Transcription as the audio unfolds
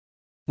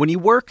When you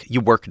work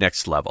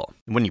next level.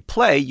 And when you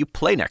play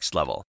next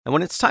level. And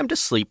when it's time to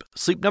sleep,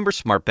 Sleep Number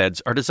smart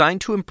beds are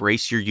designed to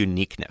embrace your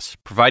uniqueness,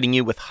 providing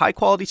you with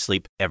high-quality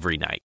sleep every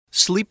night.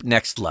 Sleep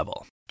next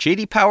level.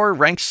 J.D. Power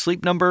ranks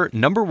Sleep Number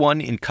number 1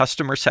 in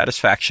customer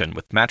satisfaction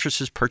with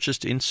mattresses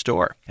purchased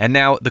in-store. And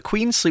now, the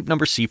Queen Sleep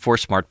Number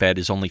C4 smart bed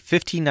is only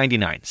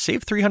 $1,599.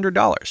 Save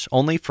 $300,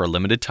 only for a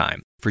limited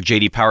time. For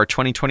J.D. Power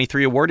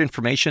 2023 award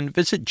information,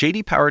 visit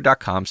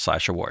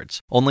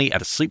jdpower.com/awards. Only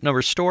at a Sleep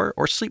Number store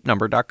or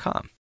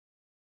sleepnumber.com.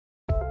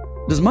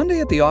 Does Monday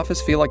at the office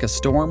feel like a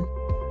storm?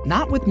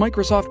 Not with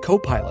Microsoft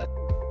Copilot.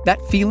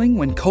 That feeling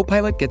when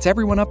Copilot gets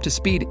everyone up to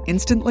speed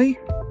instantly?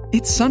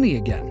 It's sunny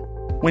again.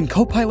 When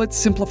Copilot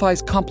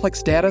simplifies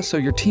complex data so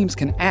your teams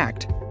can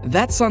act,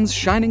 that sun's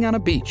shining on a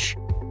beach.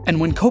 And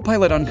when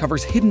Copilot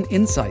uncovers hidden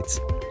insights,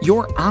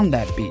 you're on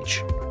that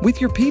beach with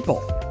your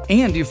people,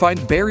 and you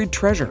find buried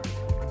treasure.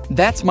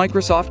 That's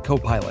Microsoft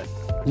Copilot.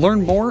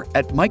 Learn more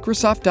at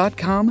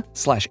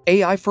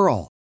Microsoft.com/AI for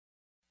all.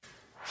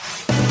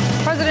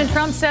 President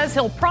Trump says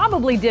he'll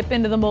probably dip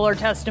into the Mueller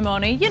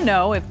testimony,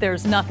 if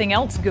there's nothing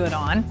else good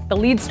on. The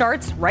lead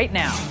starts right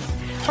now.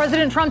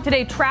 President Trump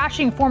today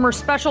trashing former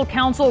special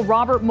counsel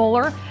Robert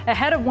Mueller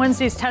ahead of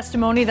Wednesday's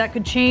testimony that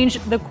could change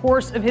the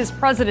course of his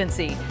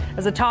presidency.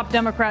 As a top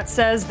Democrat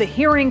says, the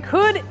hearing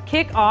could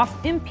kick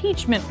off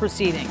impeachment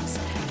proceedings.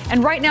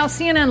 And right now,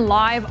 CNN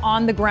live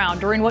on the ground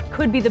during what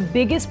could be the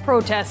biggest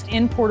protest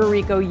in Puerto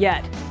Rico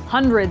yet.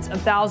 Hundreds of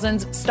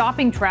thousands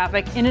stopping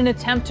traffic in an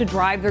attempt to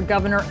drive their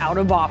governor out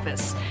of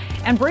office.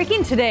 And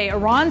breaking today,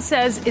 Iran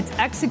says it's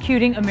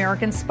executing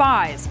American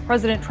spies.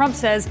 President Trump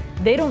says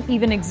they don't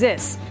even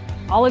exist.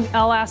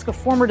 I'll ask a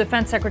former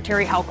defense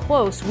secretary how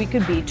close we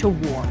could be to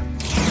war.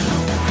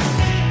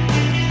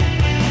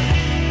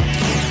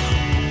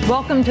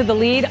 Welcome to The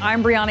Lead.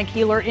 I'm Brianna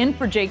Keeler in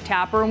for Jake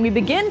Tapper, and we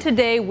begin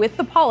today with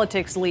the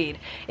politics lead.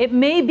 It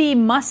may be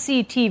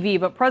must-see TV,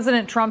 but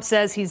President Trump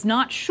says he's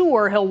not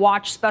sure he'll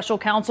watch special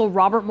counsel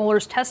Robert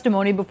Mueller's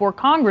testimony before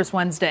Congress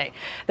Wednesday.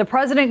 The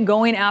president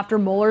going after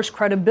Mueller's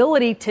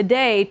credibility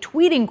today,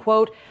 tweeting,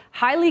 quote,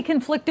 highly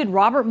conflicted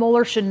Robert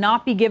Mueller should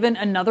not be given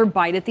another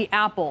bite at the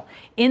apple.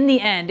 In the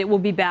end, it will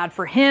be bad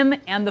for him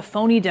and the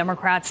phony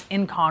Democrats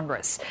in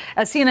Congress.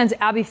 As CNN's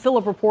Abby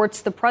Phillip reports,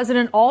 the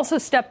president also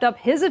stepped up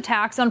his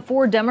attacks on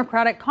 4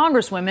 Democratic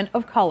congresswomen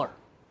of color.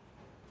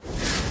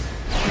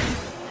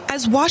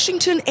 As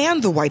Washington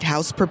and the White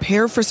House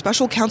prepare for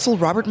special counsel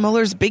Robert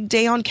Mueller's big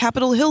day on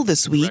Capitol Hill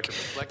this week,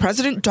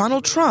 President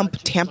Donald Trump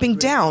tamping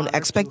down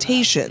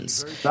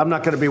expectations. I'm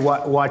not going to be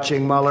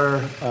watching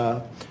Mueller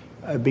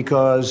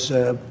because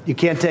you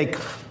can't take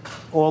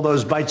all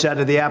those bites out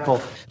of the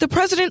apple. The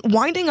president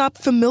winding up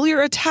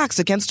familiar attacks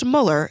against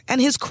Mueller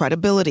and his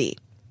credibility.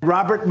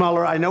 Robert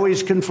Mueller, I know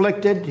he's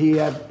conflicted.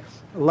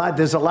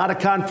 There's a lot of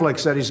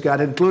conflicts that he's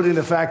got, including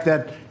the fact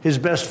that his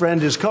best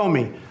friend is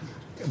Comey.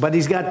 But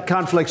he's got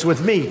conflicts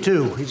with me,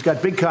 too. He's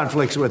got big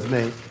conflicts with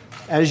me.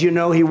 As you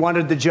know, he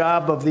wanted the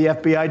job of the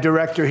FBI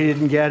director. He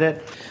didn't get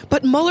it.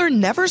 But Mueller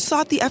never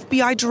sought the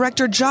FBI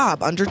director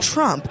job under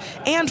Trump,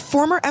 and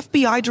former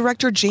FBI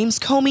Director James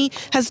Comey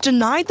has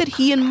denied that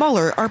he and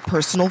Mueller are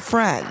personal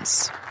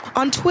friends.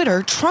 On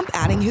Twitter, Trump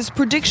adding his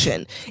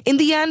prediction. In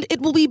the end,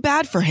 it will be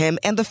bad for him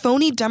and the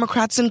phony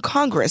Democrats in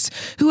Congress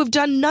who have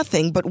done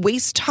nothing but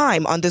waste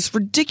time on this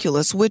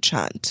ridiculous witch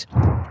hunt.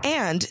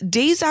 And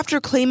days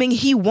after claiming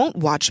he won't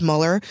watch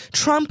Mueller,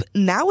 Trump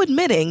now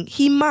admitting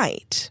he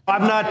might.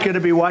 I'm not going to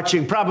be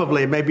watching,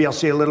 probably. Maybe I'll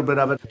see a little bit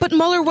of it. But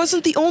Mueller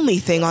wasn't the only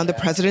thing on the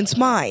president's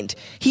mind.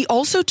 He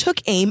also took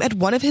aim at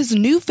one of his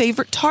new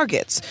favorite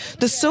targets,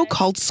 the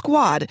so-called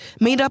squad,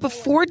 made up of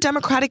 4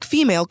 Democratic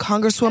female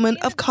congresswomen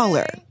of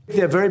color.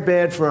 They're very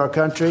bad for our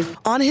country.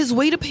 On his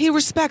way to pay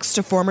respects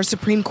to former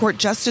Supreme Court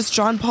Justice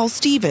John Paul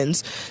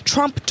Stevens,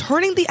 Trump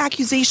turning the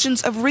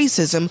accusations of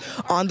racism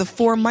on the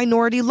 4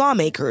 minority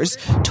lawmakers,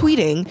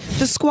 tweeting,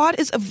 "The squad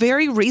is a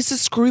very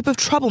racist group of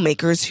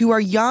troublemakers who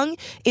are young,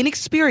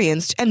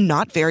 inexperienced, and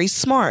not very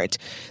smart.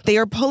 They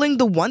are pulling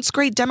the once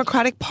great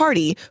Democratic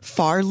Party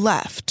far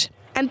left."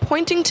 And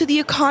pointing to the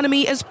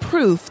economy as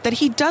proof that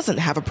he doesn't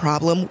have a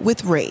problem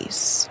with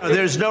race.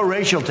 There's no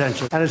racial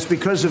tension, and it's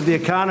because of the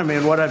economy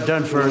and what I've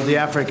done for the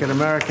African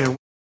American.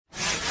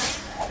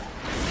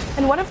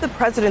 And one of the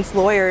president's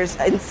lawyers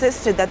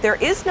insisted that there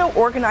is no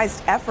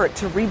organized effort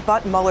to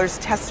rebut Mueller's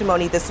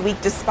testimony this week,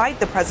 despite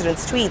the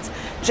president's tweets.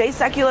 Jay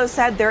Sekulow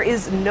said there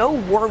is no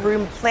war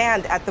room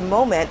planned at the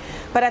moment.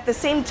 But at the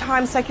same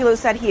time, Sekulow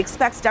said he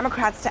expects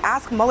Democrats to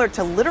ask Mueller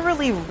to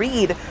literally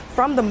read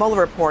from the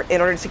Mueller report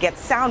in order to get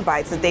sound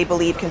bites that they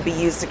believe can be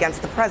used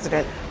against the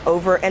president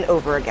over and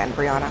over again.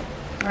 Brianna.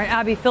 All right,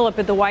 Abby Phillip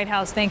at the White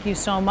House, thank you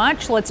so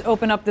much. Let's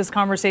open up this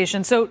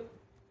conversation. So,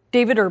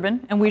 David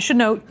Urban, and we should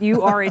note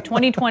you are a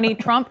 2020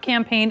 Trump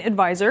campaign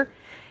advisor.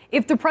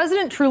 If the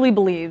president truly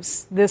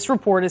believes this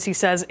report, as he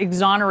says,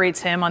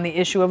 exonerates him on the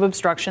issue of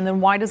obstruction,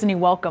 then why doesn't he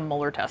welcome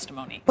Mueller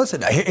testimony?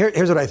 Listen,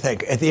 here's what I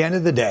think. At the end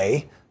of the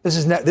day, this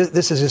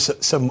is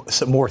just some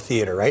more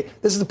theater, right?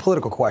 This is a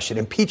political question.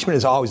 Impeachment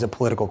is always a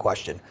political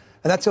question.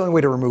 And that's the only way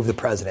to remove the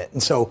president.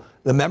 And so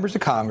the members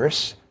of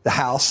Congress the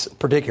House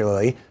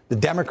particularly, the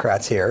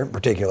Democrats here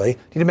particularly,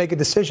 need to make a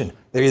decision.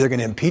 They're either going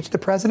to impeach the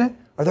president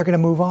or they're going to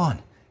move on.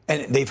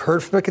 And they've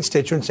heard from their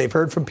constituents, they've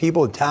heard from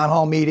people in town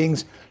hall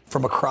meetings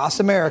from across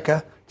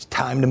America. It's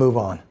time to move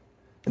on.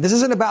 And this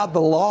isn't about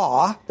the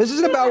law. This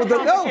isn't about it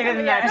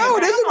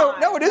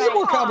isn't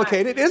more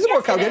complicated. It isn't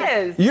more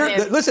complicated.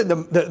 Listen,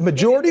 the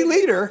majority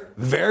leader,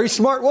 very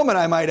smart woman,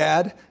 I might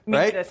add,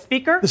 right? The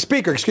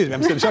speaker. Excuse me.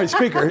 I'm sorry,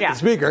 speaker. Yeah. The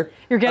speaker.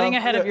 You're getting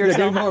ahead of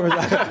yourself.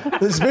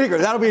 The speaker.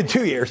 That'll be in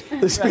 2 years.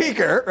 The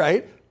speaker,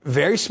 right?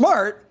 Very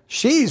smart.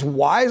 She's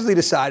wisely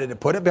decided to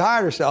put it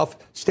behind herself.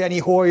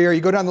 Steny Hoyer,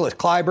 you go down the list,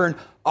 Clyburn,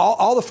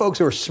 all the folks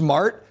who are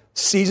smart,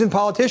 seasoned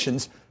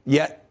politicians,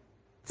 yet.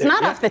 It's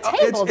not off the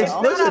table,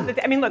 though.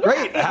 I mean, look,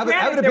 great. Have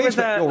an there was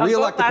impeachment. a We'll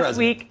re-elect vote the last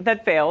president. week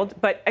that failed.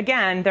 But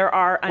again, there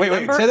are a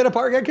number. Wait, say that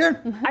apart again,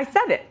 Karen? I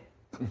said it.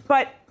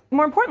 But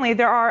more importantly,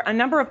 there are a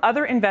number of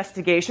other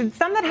investigations,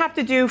 some that have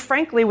to do,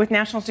 frankly, with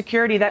national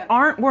security that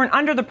weren't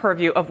under the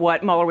purview of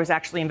what Mueller was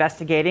actually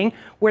investigating,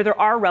 where there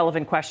are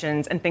relevant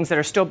questions and things that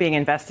are still being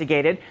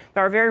investigated.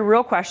 There are very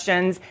real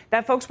questions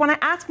that folks want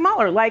to ask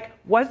Mueller, like,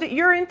 was it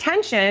your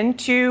intention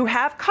to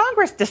have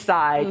Congress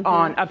decide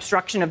on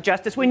obstruction of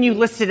justice when you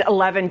listed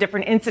 11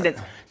 different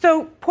incidents?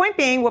 So, point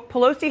being, what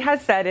Pelosi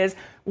has said is,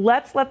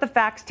 let's let the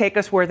facts take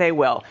us where they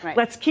will. Right.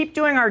 Let's keep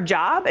doing our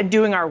job and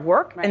doing our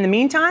work in the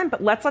meantime,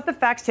 but let's let the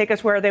facts take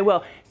us where they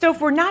will. So if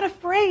we're not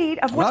afraid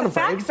of what the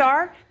facts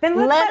are, then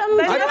let's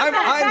let them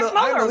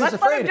I'm at least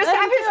afraid. Just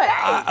have his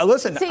say.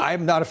 Listen,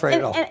 I'm not afraid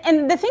at all.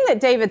 And the thing that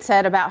David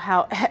said about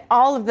how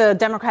all of the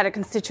Democratic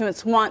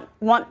constituents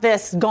want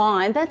this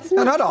gone, that's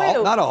not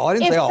true. Not all. I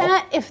didn't say all.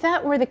 If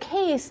that were the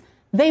case,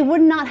 they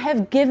would not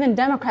have given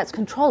Democrats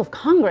control of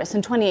Congress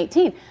in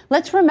 2018.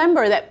 Let's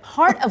remember that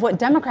part of what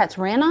Democrats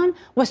ran on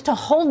was to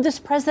hold this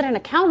president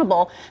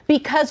accountable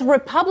because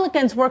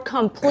Republicans were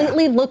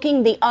completely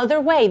looking the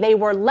other way. They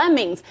were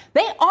lemmings.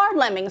 They are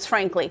lemmings,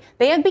 frankly.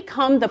 They have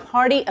become the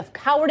party of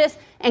cowardice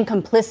and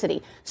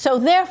complicity. So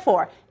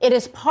therefore, it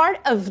is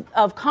part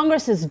of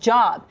Congress's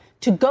job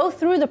to go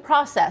through the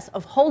process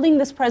of holding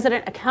this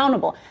president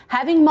accountable,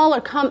 having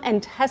Mueller come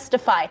and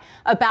testify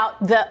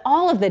about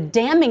all of the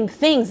damning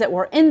things that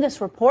were in this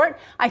report,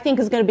 I think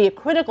is going to be a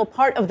critical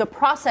part of the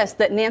process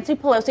that Nancy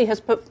Pelosi has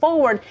put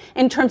forward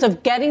in terms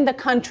of getting the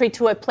country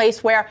to a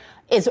place where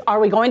are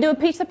we going to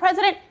impeach the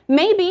president?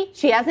 Maybe.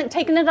 She hasn't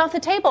taken it off the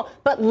table.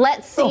 But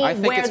let's see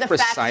where the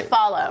facts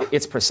follow.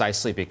 It's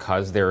precisely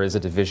because there is a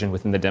division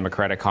within the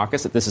Democratic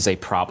caucus that this is a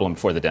problem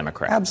for the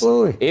Democrats.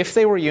 Absolutely. If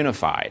they were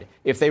unified,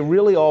 if they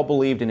really all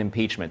believed in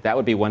impeachment, that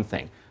would be one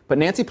thing. But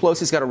Nancy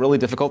Pelosi's got a really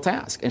difficult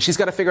task, and she's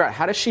got to figure out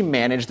how does she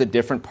manage the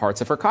different parts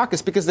of her caucus,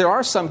 because there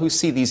are some who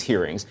see these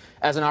hearings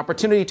as an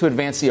opportunity to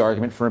advance the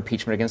argument for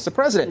impeachment against the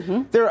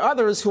president. There are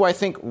others who I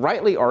think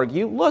rightly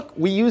argue, look,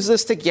 we use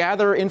this to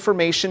gather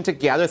information, to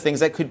gather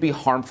things that could be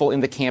harmful in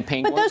the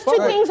campaign. But those two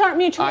things aren't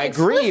mutually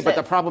exclusive. I agree, but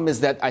the problem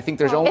is that I think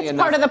there's only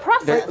enough. Part of the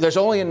process. There's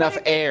only enough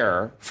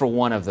air for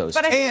one of those.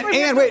 And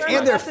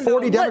there are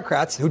 40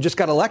 Democrats who just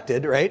got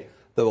elected, right?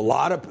 A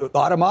lot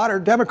of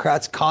modern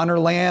Democrats, Connor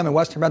Lamb in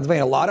Western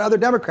Pennsylvania, a lot of other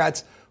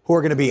Democrats who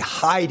are going to be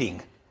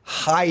hiding,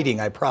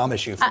 I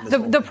promise you. From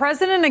this the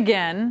president,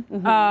 again,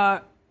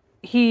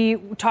 he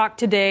talked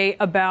today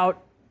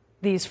about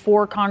these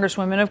 4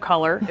 congresswomen of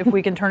color, if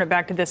we can turn it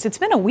back to this. It's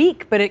been a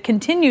week, but it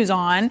continues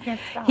on.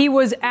 He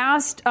was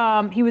asked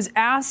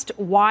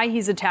why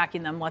he's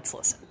attacking them. Let's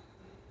listen.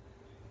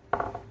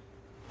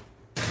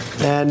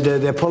 And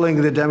they're pulling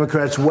the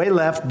Democrats way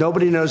left.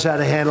 Nobody knows how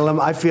to handle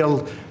them. I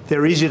feel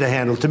they're easy to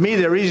handle. To me,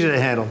 they're easy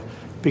to handle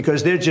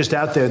because they're just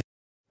out there.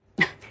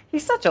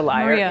 He's such a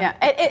liar. Maria.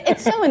 Yeah,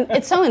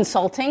 it's so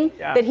insulting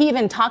that he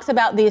even talks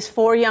about these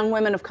 4 young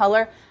women of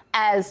color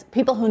as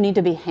people who need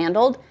to be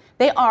handled.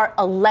 They are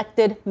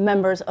elected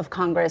members of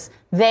Congress.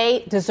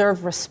 They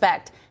deserve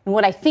respect. And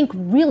what I think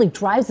really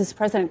drives this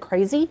president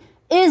crazy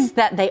is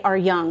that they are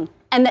young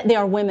and that they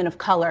are women of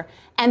color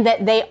and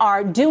that they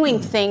are doing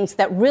things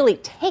that really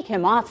take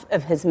him off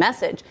of his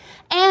message.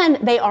 And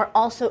they are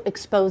also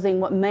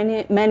exposing what many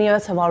of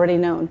us have already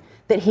known,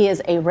 that he is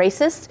a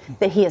racist,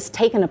 that he has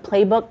taken a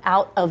playbook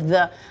out of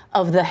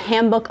the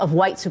handbook of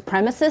white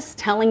supremacists,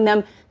 telling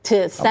them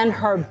to send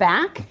her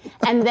back,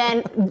 and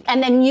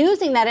then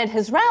using that at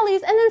his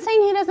rallies and then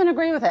saying he doesn't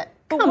agree with it.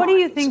 But what do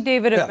you think,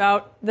 David,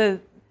 about the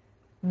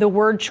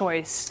word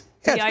choice?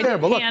 Yeah, it's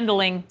terrible. Look,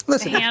 handling.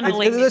 Listen,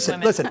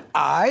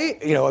 I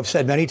have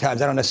said many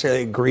times I don't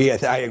necessarily agree.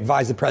 I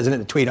advise the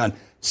president to tweet on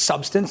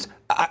substance.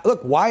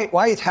 Look,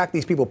 why attack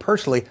these people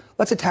personally?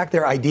 Let's attack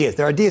their ideas.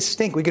 Their ideas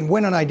stink. We can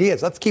win on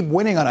ideas. Let's keep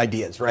winning on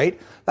ideas, right?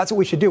 That's what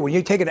we should do. When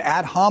you take an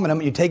ad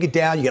hominem, you take it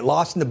down, you get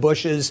lost in the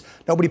bushes,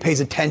 nobody pays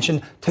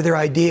attention to their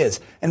ideas.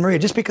 And Maria,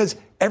 just because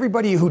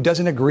everybody who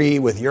doesn't agree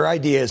with your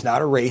idea is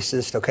not a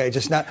racist, okay?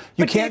 Just not.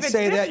 You can't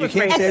say that. You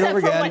can't say it over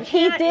again. What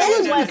he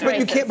did was but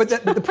you can't. But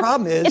the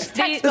problem is,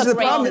 the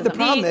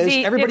problem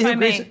is everybody who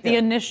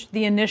agrees.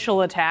 The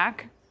initial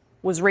attack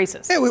was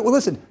racist. Hey, well,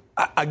 listen.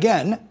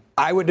 Again,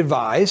 I would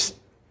advise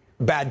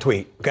bad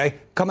tweet. Okay,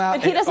 come out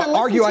But he and doesn't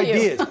argue listen to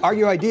you. ideas.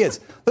 Argue ideas.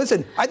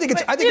 Listen, I think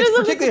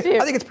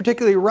it's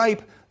particularly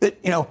ripe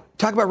that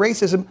talk about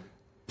racism.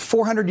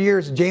 400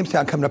 years of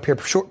Jamestown coming up here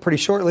pretty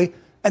shortly,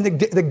 and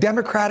the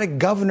Democratic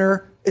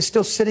governor is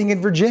still sitting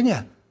in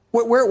Virginia.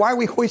 Why are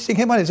we hoisting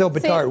him on his own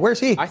petard? Where's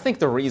he? I think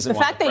the reason the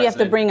fact that you have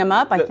to bring him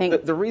up, I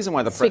think, the reason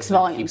why the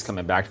president keeps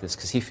coming back to this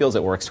because he feels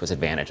it works to his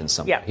advantage in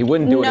some way. He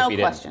wouldn't do it if he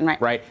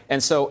didn't. Right.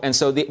 And so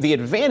the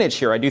advantage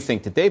here, I do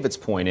think, to David's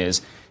point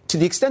is, to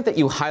the extent that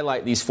you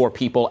highlight these four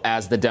people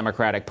as the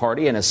Democratic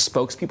Party and as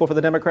spokespeople for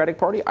the Democratic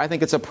Party, I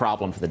think it's a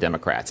problem for the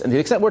Democrats. And to the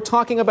extent we're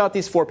talking about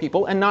these four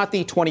people and not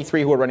the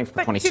 23 who are running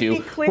for 22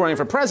 who are running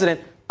for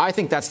president, I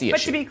think that's the issue.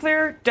 But to be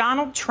clear,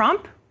 Donald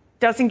Trump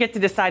doesn't get to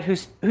decide who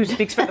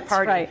speaks for the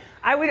party. Right.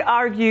 I would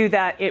argue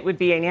that it would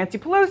be a Nancy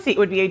Pelosi, it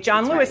would be a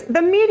John Lewis. Right.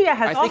 The media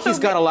has I think he's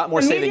got a lot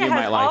more say than you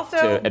might like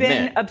to admit.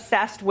 Been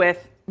obsessed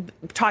with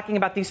talking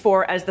about these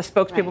four as the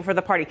spokespeople for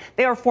the party.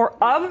 They are four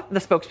of the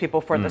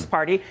spokespeople for this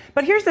party.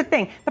 But here's the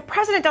thing. The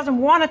president doesn't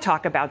want to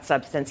talk about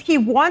substance. He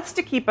wants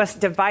to keep us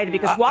divided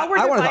because while we're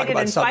divided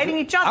and fighting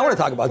each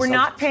other, we're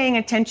not paying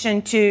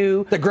attention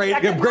to the great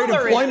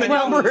employment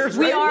numbers.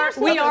 We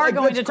are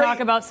going to talk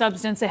about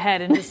substance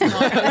ahead in just a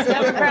moment. As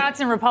Democrats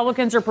and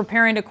Republicans are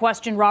preparing to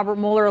question Robert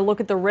Mueller, a look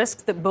at the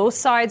risks that both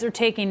sides are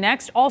taking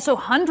next. Also,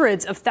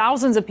 hundreds of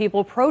thousands of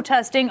people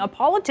protesting a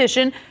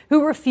politician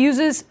who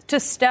refuses to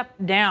step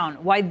down.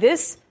 Why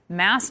this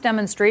mass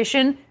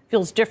demonstration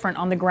feels different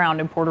on the ground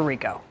in Puerto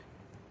Rico.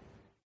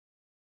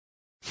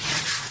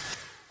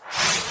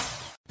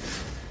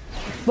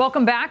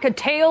 Welcome back. A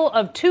tale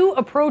of two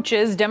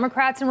approaches.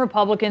 Democrats and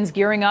Republicans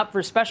gearing up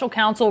for special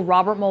counsel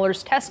Robert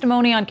Mueller's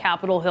testimony on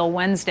Capitol Hill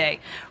Wednesday.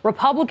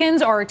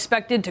 Republicans are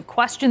expected to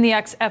question the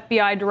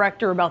ex-FBI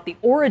director about the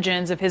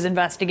origins of his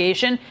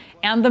investigation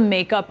and the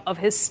makeup of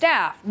his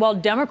staff, while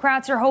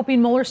Democrats are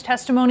hoping Mueller's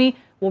testimony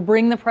will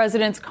bring the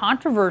president's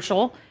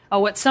controversial,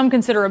 what some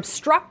consider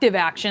obstructive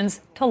actions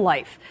to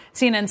life.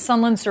 CNN's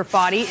Sunlen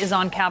Sirfati is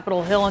on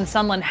Capitol Hill. And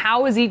Sunlen,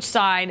 how is each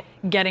side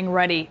getting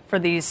ready for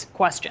these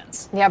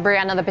questions? Yeah,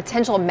 Brianna, the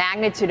potential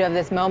magnitude of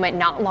this moment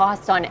not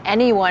lost on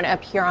anyone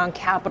up here on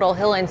Capitol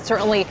Hill. And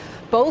certainly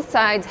both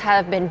sides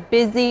have been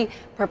busy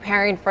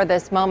preparing for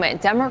this moment.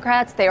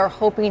 Democrats, they are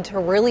hoping to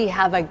really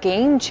have a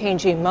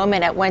game-changing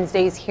moment at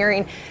Wednesday's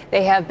hearing.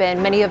 They have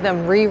been, many of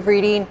them,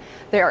 rereading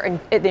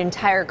the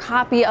entire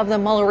copy of the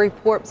Mueller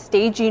report,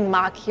 staging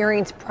mock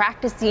hearings,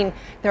 practicing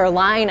their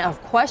line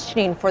of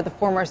questioning for the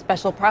former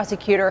special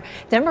prosecutor.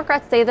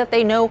 Democrats say that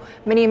they know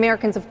many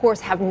Americans, of course,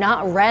 have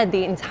not read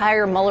the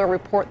entire Mueller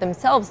report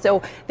themselves,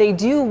 so they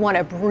do want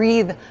to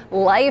breathe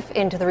life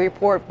into the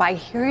report by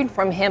hearing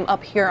from him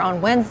up here on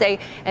Wednesday,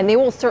 and they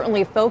will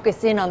certainly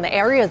focus in on the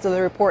areas of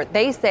the report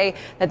they say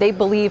that they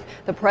believe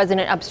the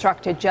president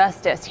obstructed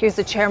justice. Here's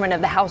the chairman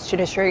of the House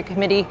Judiciary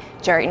Committee,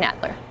 Jerry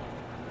Nadler.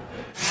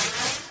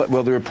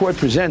 Well, the report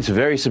presents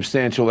very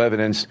substantial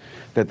evidence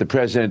that the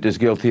president is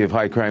guilty of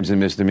high crimes and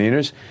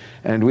misdemeanors,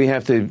 and we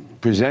have to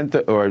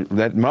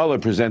let Mueller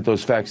present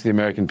those facts to the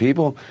American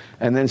people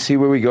and then see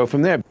where we go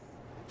from there.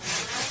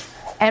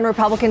 And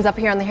Republicans up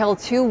here on the Hill,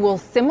 too, will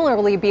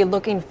similarly be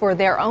looking for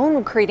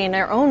creating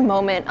their own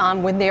moment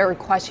when they're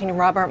questioning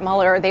Robert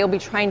Mueller. They'll be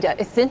trying to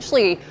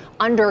essentially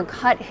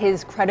undercut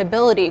his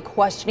credibility,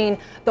 questioning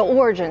the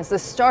origins, the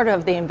start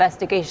of the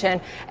investigation,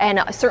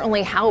 and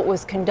certainly how it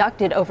was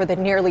conducted over the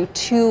nearly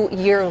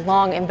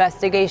 2-year-long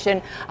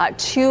investigation.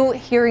 2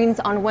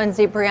 hearings on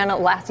Wednesday, Brianna,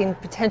 lasting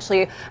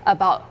potentially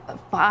about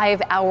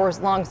 5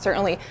 hours long,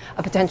 certainly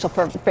a potential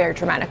for very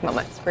dramatic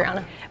moments.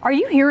 Brianna. Are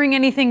you hearing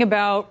anything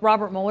about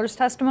Robert Mueller's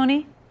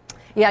testimony?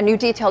 Yeah, new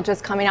detail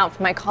just coming out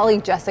from my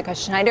colleague, Jessica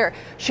Schneider.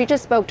 She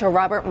just spoke to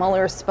Robert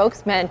Mueller's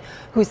spokesman,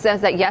 who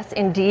says that, yes,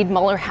 indeed,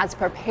 Mueller has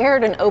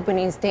prepared an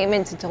opening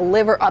statement to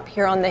deliver up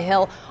here on the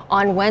Hill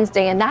on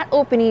Wednesday. And that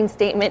opening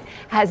statement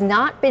has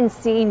not been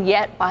seen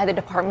yet by the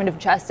Department of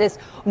Justice,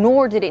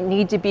 nor did it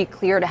need to be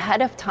cleared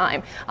ahead of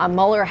time.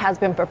 Mueller has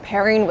been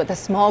preparing with a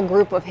small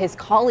group of his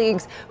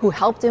colleagues who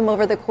helped him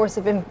over the course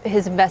of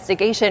his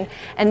investigation.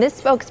 And this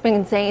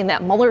spokesman saying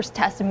that Mueller's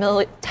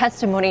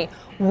testimony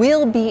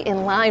will be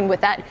in line with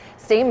that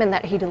statement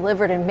that he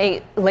delivered in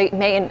late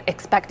May and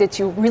expected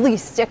to really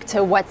stick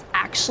to what's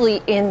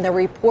actually in the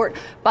report.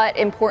 But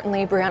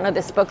importantly, Brianna,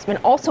 the spokesman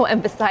also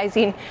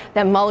emphasizing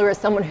that Mueller is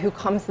someone who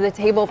comes to the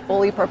table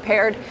fully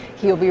prepared.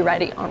 He'll be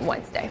ready on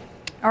Wednesday.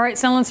 All right,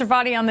 Sunlen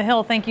Sirfati on the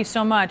Hill, thank you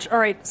so much. All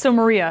right, so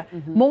Maria,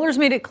 Mueller's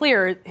made it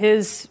clear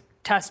his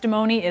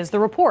testimony is the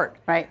report.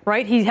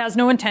 Right? He has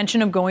no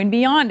intention of going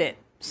beyond it.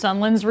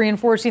 Sunlen's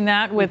reinforcing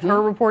that with her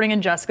reporting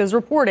and Jessica's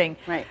reporting.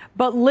 Right.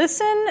 But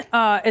listen,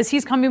 as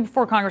he's coming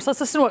before Congress,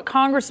 let's listen to what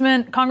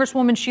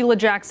Congresswoman Sheila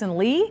Jackson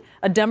Lee,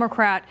 a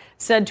Democrat,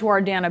 said to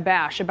our Dana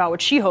Bash about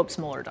what she hopes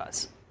Mueller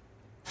does.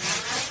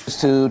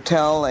 To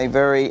tell a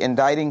very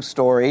indicting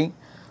story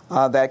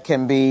that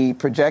can be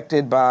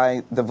projected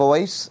by the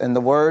voice and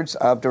the words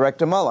of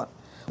Director Mueller.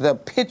 The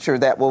picture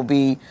that will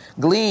be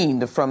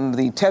gleaned from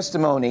the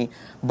testimony,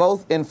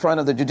 both in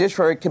front of the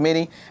Judiciary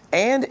Committee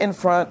and in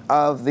front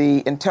of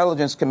the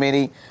Intelligence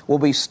Committee, will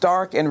be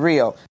stark and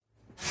real.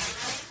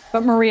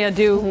 But Maria,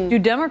 do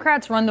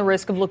Democrats run the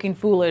risk of looking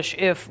foolish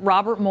if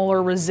Robert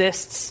Mueller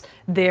resists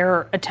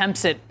their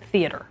attempts at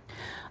theater?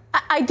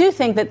 I do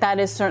think that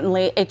is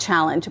certainly a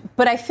challenge.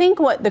 But I think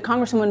what the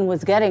Congresswoman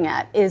was getting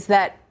at is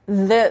that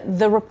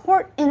the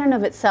report in and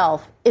of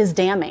itself is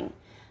damning.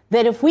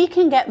 That if we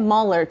can get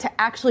Mueller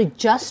to actually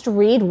just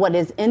read what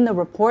is in the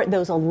report,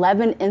 those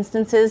 11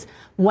 instances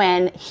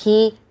when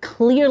he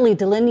clearly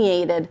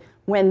delineated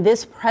when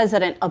this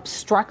president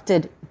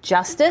obstructed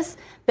justice,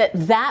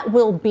 that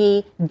will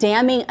be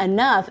damning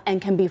enough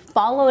and can be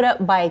followed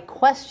up by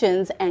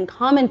questions and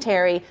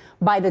commentary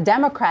by the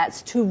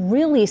Democrats to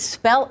really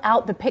spell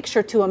out the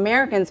picture to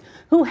Americans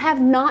who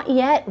have not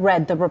yet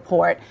read the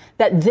report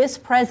that this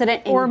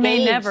president or engaged,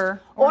 may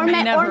never. Or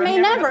may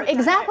never.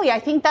 Exactly. I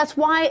think that's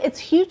why it's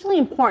hugely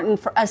important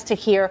for us to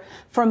hear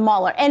from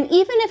Mueller. And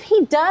even if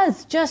he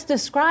does just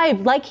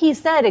describe, like he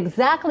said,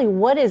 exactly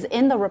what is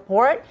in the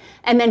report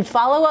and then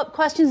follow-up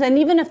questions, and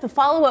even if the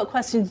follow-up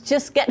questions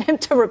just get him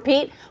to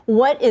repeat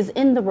what is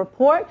in the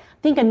report,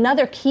 I think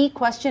another key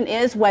question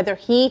is whether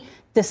he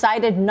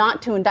decided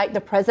not to indict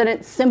the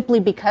president simply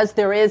because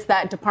there is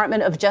that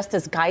Department of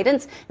Justice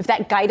guidance. If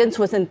that guidance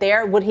wasn't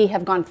there, would he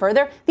have gone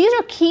further? These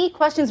are key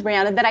questions,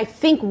 Brianna, that I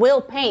think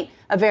will paint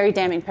a very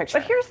damning picture.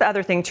 But here's the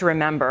other thing to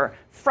remember.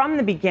 From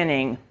the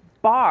beginning,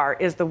 Barr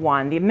is the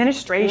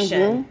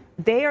administration,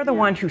 they are the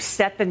one who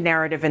set the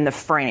narrative in the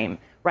frame,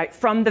 right,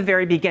 from the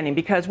very beginning.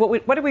 Because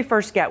what did we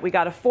first get? We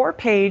got a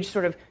 4-page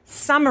sort of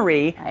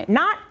summary,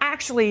 not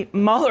actually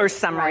Mueller's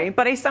summary,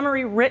 but a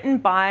summary written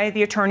by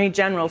the Attorney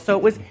General. So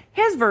it was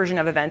his version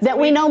of events. That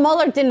we know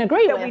Mueller didn't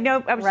agree with. We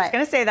know, I was just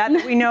going to say that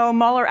we know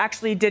Mueller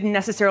actually didn't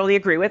necessarily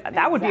agree with.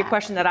 That would be a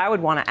question that I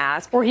would want to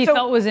ask. Or he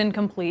felt was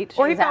incomplete.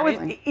 Or he felt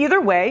was, either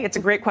way, it's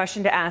a great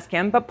question to ask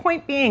him. But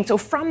point being, so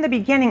from the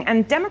beginning,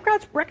 and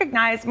Democrats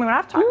recognize, when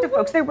I've talked to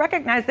folks, they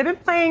recognize they've been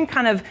playing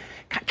kind of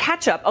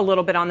catch up a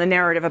little bit on the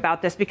narrative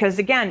about this because,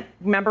 again,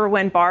 remember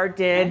when Barr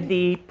did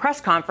the press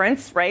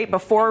conference, right,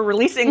 before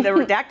releasing the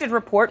redacted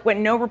report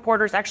when no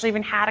reporters actually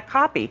even had a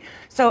copy.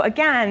 So,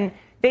 again,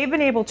 they've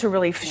been able to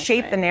really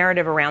shape the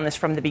narrative around this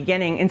from the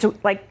beginning. And so,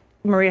 like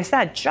Maria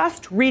said,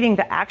 just reading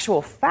the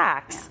actual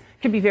facts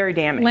can be very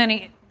damning.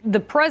 Lanny, the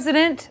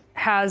president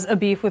has a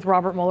beef with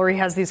Robert Mueller. He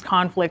has these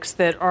conflicts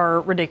that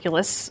are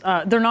ridiculous.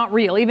 They're not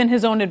real. Even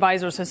his own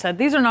advisors have said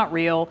these are not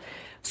real.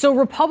 So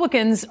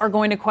Republicans are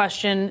going to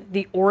question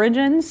the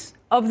origins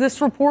of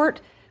this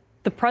report.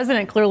 The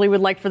president clearly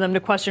would like for them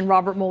to question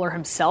Robert Mueller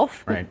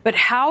himself. Right. But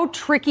how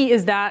tricky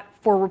is that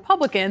for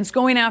Republicans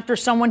going after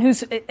someone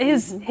whose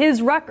his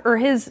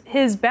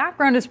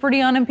background is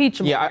pretty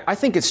unimpeachable? Yeah, I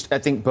think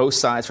both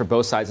sides,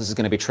 this is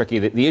going to be tricky.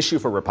 The issue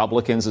for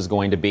Republicans is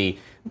going to be,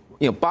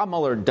 Bob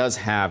Mueller does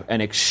have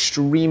an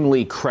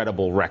extremely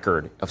credible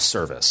record of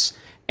service.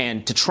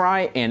 And to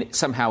try and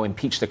somehow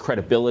impeach the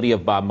credibility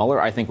of Bob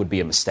Mueller, I think would be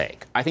a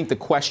mistake. I think the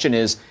question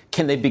is,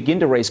 can they begin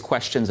to raise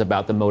questions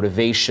about the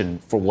motivation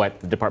for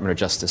what the Department of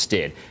Justice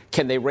did?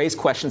 Can they raise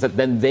questions that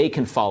then they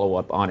can follow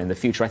up on in the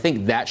future? I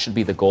think that should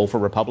be the goal for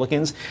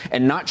Republicans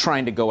and not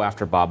trying to go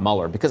after Bob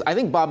Mueller, because I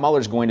think Bob Mueller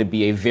is going to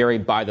be a very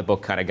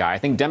by-the-book kind of guy. I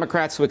think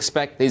Democrats who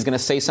expect that he's going to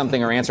say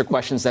something or answer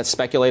questions that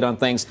speculate on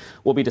things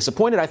will be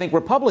disappointed. I think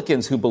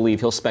Republicans who believe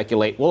he'll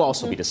speculate will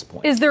also be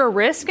disappointed. Is there a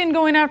risk in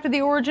going after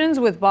the origins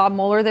with Bob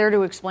Mueller there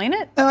to explain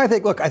it? No, I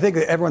think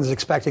that everyone's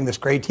expecting this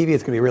great TV.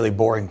 It's going to be really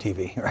boring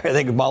TV. Right? I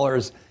think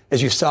Mueller's,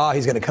 as you saw,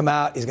 he's going to come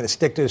out, he's going to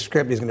stick to his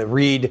script, he's going to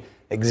read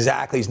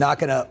exactly. He's not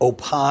going to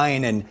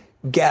opine and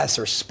guess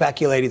or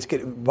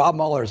speculate. Bob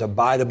Mueller is a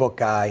by-the-book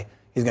guy.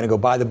 He's going to go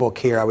by the book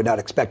here. I would not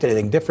expect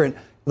anything different.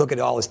 Look at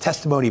all his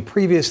testimony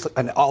previous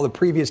and all the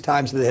previous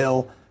times to the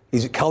Hill.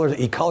 He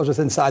colors us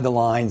inside the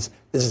lines.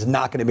 This is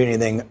not going to be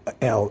anything,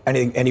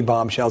 any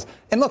bombshells.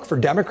 And look, for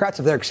Democrats,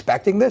 if they're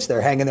expecting this,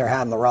 they're hanging their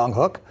hat on the wrong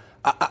hook.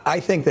 I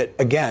think that,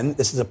 again,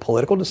 this is a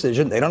political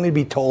decision. They don't need to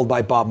be told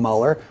by Bob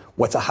Mueller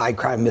what's a high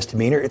crime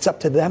misdemeanor. It's up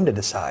to them to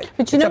decide.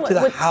 But it's up to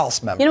the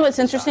House members. You know what's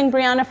interesting,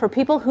 Brianna? For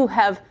people who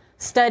have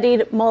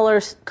studied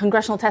Mueller's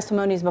congressional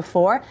testimonies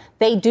before,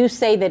 they do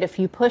say that if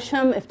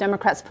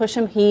Democrats push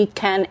him, he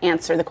can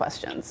answer the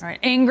questions. All right.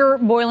 Anger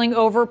boiling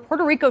over.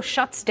 Puerto Rico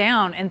shuts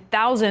down and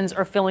thousands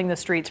are filling the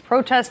streets.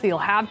 Protests that you'll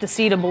have to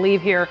see to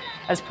believe here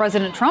as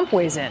President Trump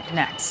weighs in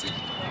next.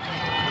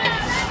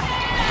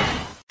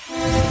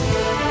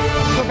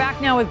 We're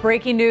back now with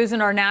breaking news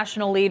in our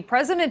national lead.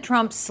 President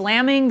Trump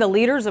slamming the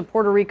leaders of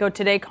Puerto Rico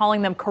today,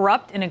 calling them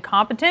corrupt and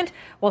incompetent,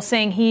 while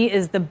saying he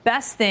is the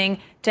best thing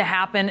to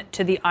happen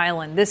to the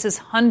island. This is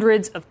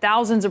hundreds of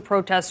thousands of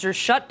protesters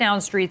shut down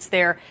streets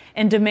there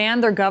and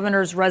demand their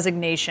governor's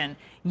resignation.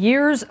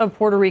 Years of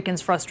Puerto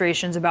Ricans'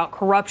 frustrations about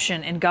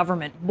corruption in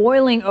government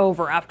boiling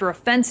over after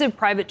offensive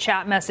private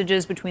chat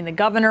messages between the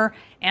governor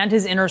and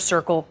his inner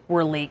circle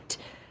were leaked.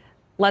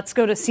 Let's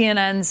go to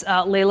CNN's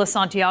Leila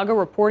Santiago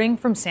reporting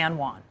from San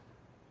Juan.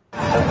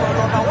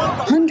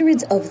 Hundreds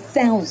hundreds of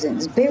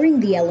thousands bearing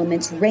the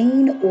elements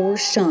rain or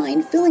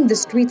shine, filling the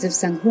streets of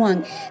San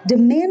Juan,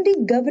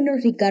 demanding Governor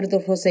Ricardo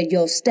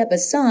Rosselló step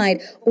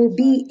aside or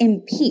be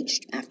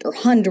impeached after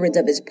hundreds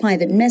of his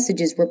private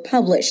messages were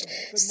published,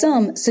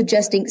 some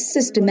suggesting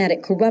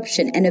systematic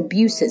corruption and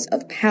abuses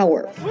of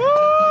power.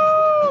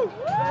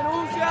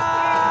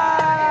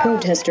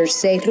 Protesters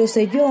say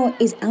Rosselló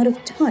is out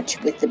of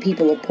touch with the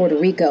people of Puerto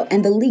Rico,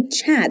 and the leaked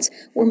chats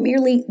were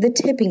merely the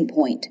tipping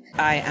point.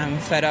 I am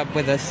fed up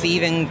with a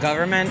thieving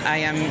government. I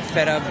am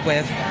fed up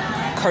with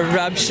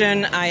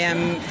corruption. I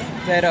am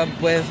fed up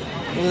with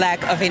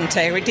lack of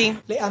integrity.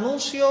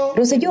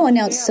 Rosselló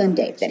announced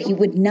Sunday that he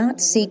would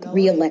not seek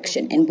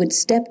re-election and would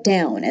step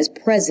down as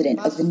president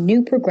of the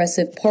new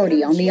progressive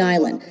party on the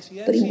island,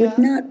 but he would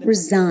not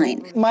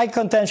resign. My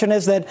contention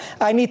is that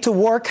I need to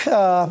work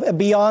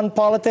beyond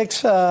politics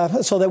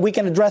so that we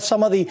can address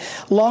some of the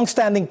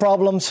long-standing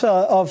problems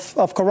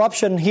of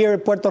corruption here in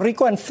Puerto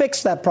Rico and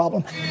fix that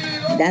problem.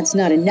 That's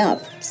not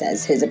enough,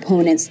 says his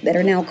opponents that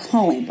are now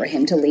calling for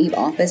him to leave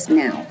office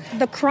now.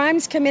 The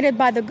crimes committed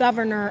by the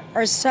governor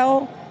are so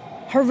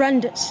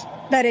horrendous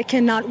that it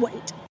cannot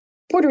wait.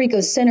 Puerto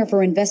Rico's Center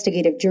for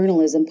Investigative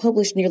Journalism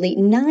published nearly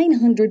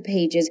 900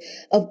 pages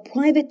of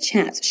private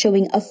chats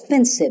showing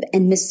offensive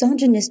and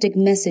misogynistic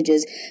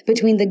messages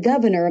between the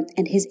governor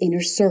and his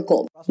inner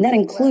circle. That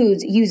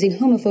includes using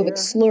homophobic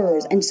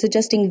slurs and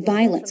suggesting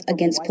violence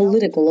against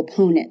political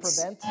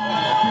opponents.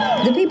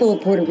 The people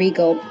of Puerto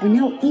Rico are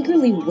now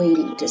eagerly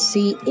waiting to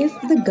see if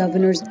the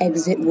governor's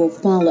exit will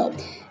follow.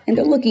 And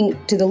they're looking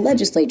to the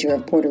legislature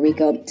of Puerto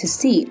Rico to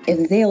see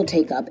if they'll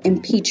take up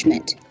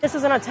impeachment. This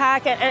is an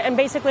attack and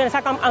basically an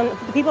attack on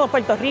the people of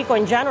Puerto Rico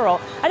in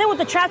general. I think what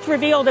the chats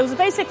revealed, it was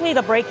basically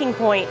the breaking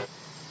point.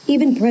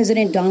 Even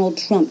President Donald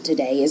Trump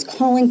today is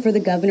calling for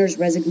the governor's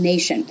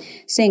resignation,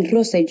 saying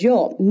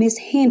Rosselló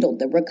mishandled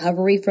the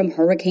recovery from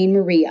Hurricane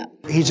Maria.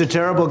 He's a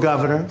terrible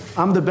governor.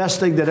 I'm the best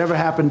thing that ever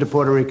happened to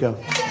Puerto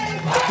Rico.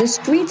 The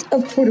streets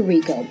of Puerto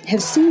Rico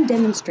have seen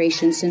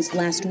demonstrations since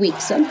last week,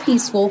 some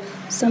peaceful,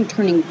 some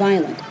turning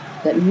violent.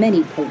 But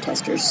many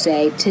protesters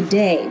say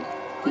today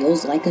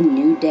feels like a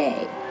new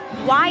day.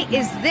 Why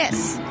is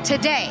this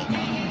today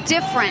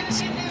different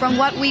from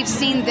what we've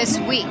seen this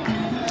week?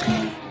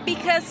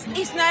 Because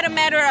it's not a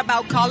matter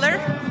about color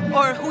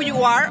or who you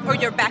are or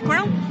your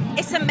background.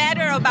 It's a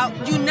matter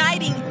about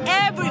uniting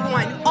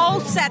everyone, all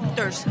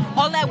sectors,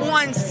 all at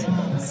once,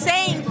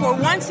 saying for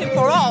once and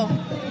for all,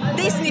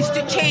 this needs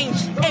to change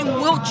and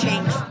will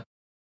change.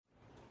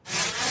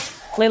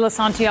 Leila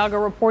Santiago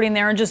reporting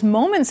there. And just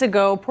moments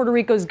ago, Puerto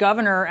Rico's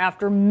governor,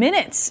 after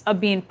minutes of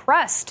being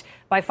pressed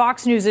by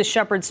Fox News'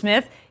 Shepard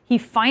Smith, he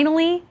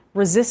finally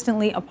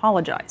resistantly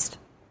apologized.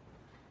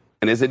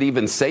 And is it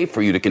even safe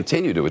for you to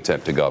continue to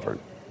attempt to govern?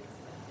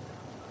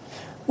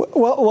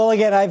 Well,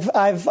 again,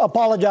 I've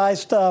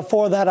apologized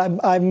for that.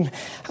 I'm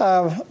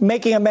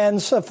making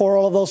amends for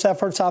all of those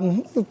efforts.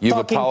 You've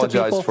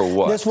apologized for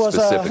what this was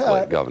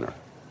specifically, Governor?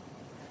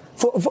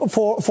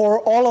 For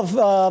all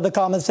of the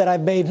comments that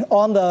I've made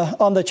on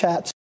the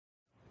chats.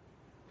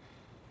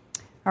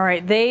 All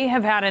right. They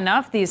have had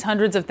enough. These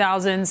hundreds of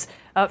thousands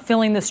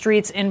filling the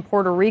streets in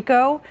Puerto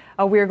Rico.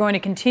 We are going to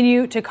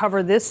continue to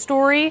cover this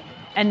story.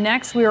 And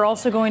next, we are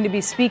also going to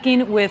be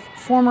speaking with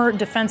former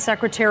Defense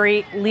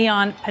Secretary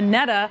Leon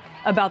Panetta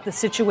about the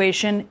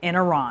situation in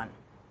Iran.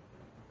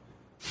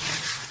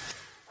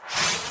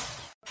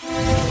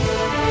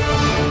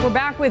 We're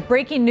back with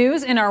breaking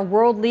news in our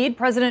world lead.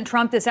 President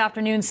Trump this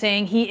afternoon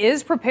saying he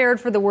is prepared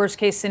for the worst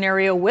case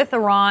scenario with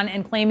Iran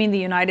and claiming the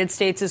United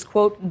States is,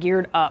 quote,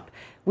 geared up.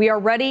 We are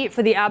ready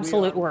for the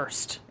absolute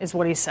worst, is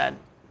what he said.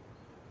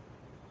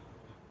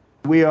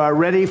 We are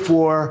ready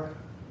for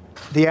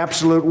the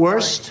absolute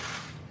worst,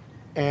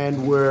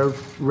 and we're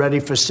ready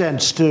for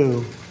sense,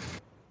 too.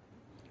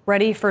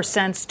 Ready for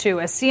sense, too.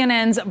 As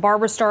CNN's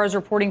Barbara Starr is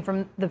reporting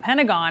from the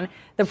Pentagon,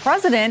 the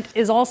president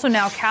is also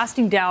now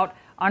casting doubt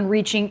on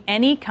reaching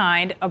any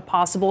kind of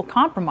possible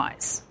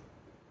compromise.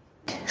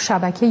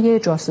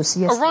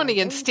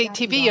 Iranian state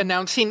TV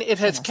announcing it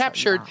has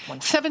captured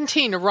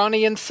 17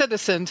 Iranian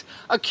citizens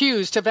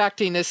accused of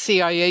acting as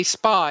CIA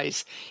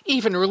spies,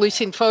 even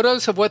releasing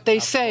photos of what they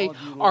say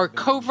are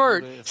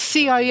covert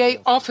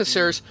CIA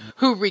officers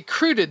who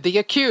recruited the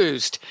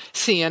accused.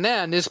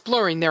 CNN is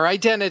blurring their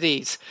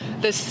identities.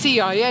 The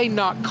CIA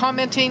not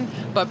commenting,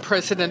 but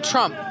President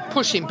Trump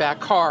pushing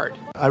back hard.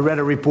 I read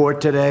a report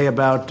today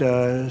about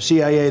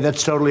CIA.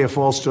 That's totally a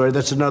false story.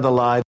 That's another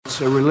lie. It's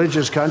a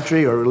religious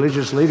country or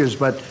religious leaders,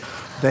 but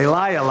they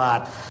lie a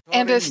lot.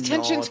 And as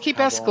tensions keep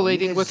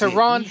escalating with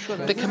Iran,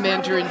 the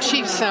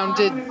commander-in-chief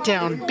sounded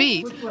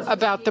downbeat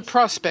about the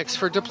prospects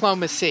for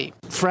diplomacy.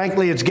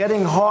 Frankly, it's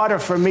getting harder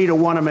for me to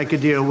want to make a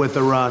deal with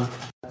Iran.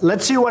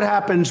 Let's see what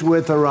happens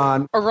with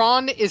Iran.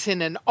 Iran is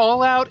in an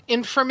all-out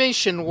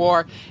information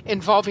war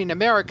involving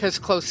America's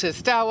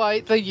closest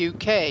ally, the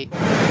UK.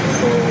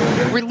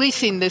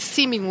 Releasing this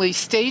seemingly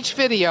staged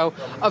video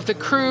of the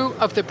crew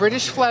of the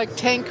British flag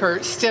tanker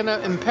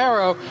Stena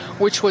Impero,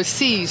 which was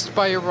seized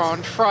by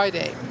Iran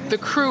Friday. The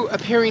crew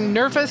appearing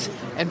nervous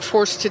and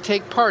forced to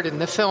take part in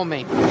the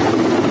filming.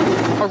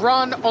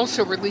 Iran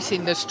also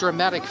releasing this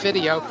dramatic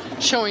video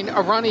showing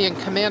Iranian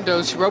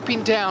commandos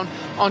roping down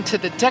onto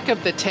the deck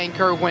of the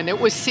tanker when it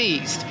was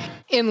seized.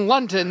 In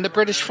London, the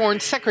British Foreign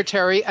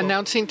Secretary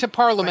announcing to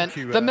Parliament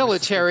the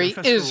military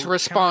is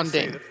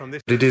responding.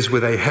 It is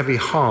with a heavy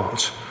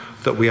heart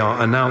that we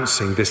are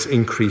announcing this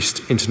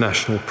increased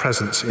international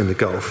presence in the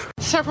Gulf.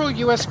 Several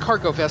U.S.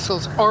 cargo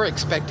vessels are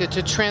expected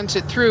to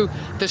transit through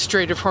the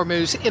Strait of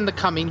Hormuz in the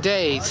coming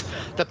days.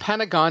 The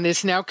Pentagon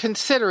is now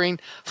considering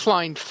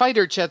flying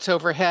fighter jets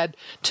overhead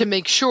to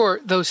make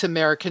sure those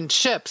American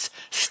ships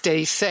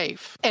stay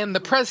safe. And the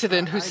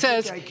president, who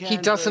says he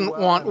doesn't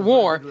want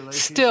war,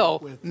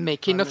 still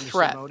making a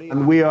threat.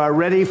 And we are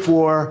ready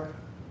for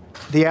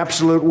the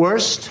absolute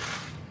worst,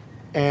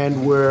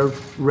 and we're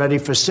ready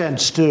for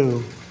sense,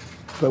 too.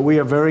 But we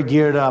are very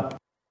geared up.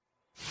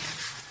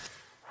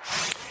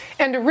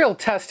 And a real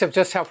test of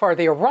just how far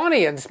the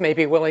Iranians may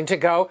be willing to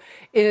go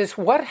is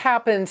what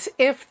happens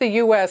if the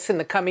U.S. in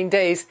the coming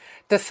days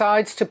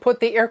decides to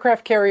put the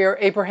aircraft carrier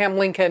Abraham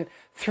Lincoln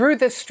through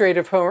the Strait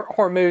of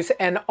Hormuz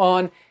and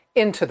on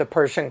into the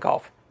Persian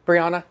Gulf.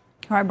 Brianna?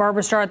 All right,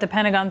 Barbara Starr at the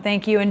Pentagon,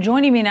 thank you. And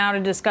joining me now to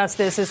discuss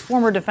this is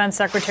former Defense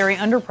Secretary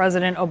under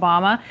President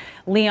Obama,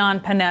 Leon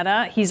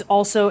Panetta. He's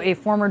also a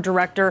former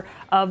director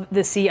of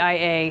the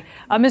CIA.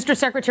 Mr.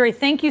 Secretary,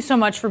 thank you so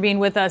much for being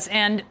with us.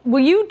 And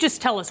will you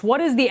just tell us,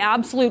 what is the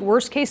absolute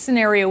worst case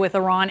scenario with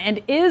Iran,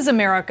 and is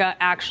America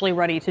actually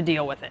ready to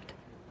deal with it?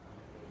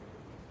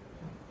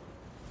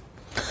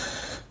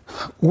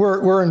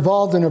 We're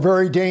involved in a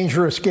very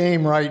dangerous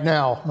game right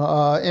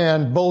now,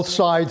 and both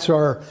sides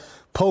are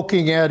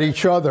poking at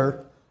each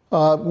other,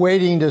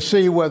 waiting to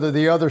see whether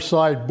the other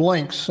side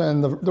blinks.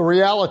 And the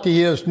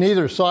reality is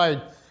neither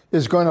side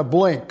is going to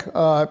blink.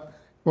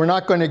 We're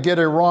not going to get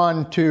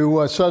Iran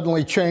to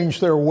suddenly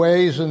change their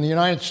ways, and the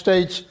United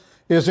States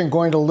isn't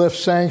going to lift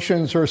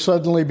sanctions or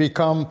suddenly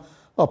become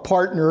a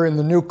partner in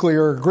the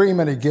nuclear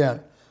agreement again.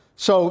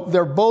 So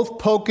they're both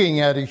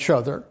poking at each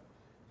other.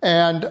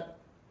 And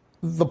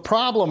the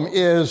problem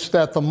is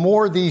that the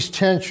more these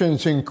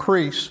tensions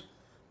increase,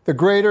 the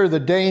greater the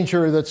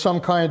danger that some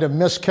kind of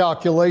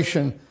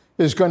miscalculation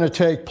is going to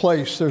take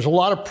place. There's a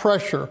lot of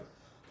pressure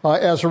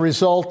as a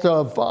result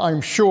of, I'm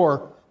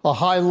sure, a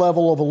high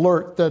level of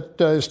alert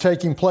that is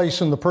taking place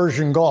in the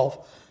Persian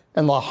Gulf.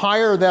 And the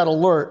higher that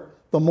alert,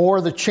 the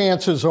more the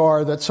chances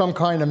are that some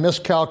kind of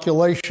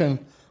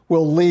miscalculation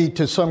will lead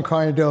to some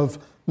kind of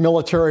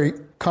military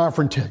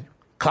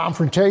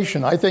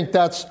confrontation. I think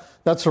that's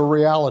a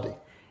reality.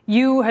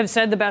 You have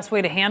said the best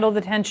way to handle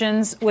the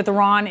tensions with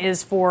Iran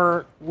is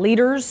for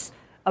leaders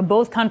of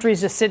both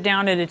countries to sit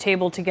down at a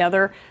table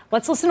together.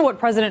 Let's listen to what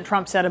President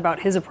Trump said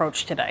about his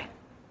approach today.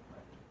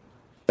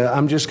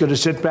 I'm just going to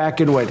sit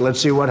back and wait.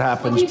 Let's see what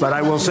happens. But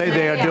I will say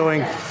they are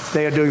doing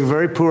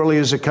very poorly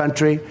as a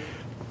country,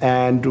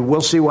 and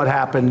we'll see what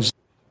happens.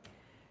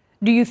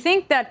 Do you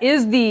think that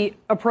is the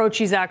approach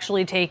he's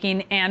actually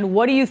taking? And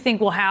what do you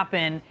think will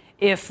happen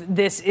if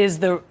this is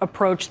the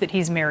approach that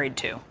he's married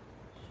to?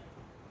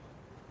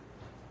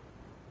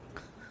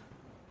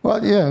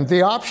 Well, yeah,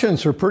 the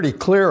options are pretty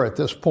clear at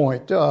this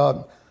point.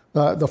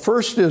 The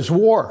first is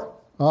war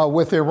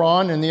with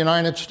Iran and the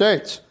United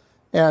States.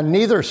 And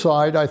neither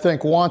side, I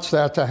think, wants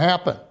that to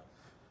happen.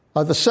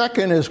 The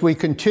second is we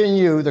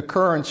continue the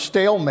current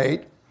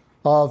stalemate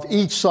of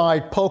each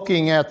side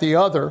poking at the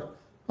other,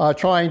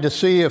 trying to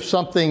see if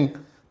something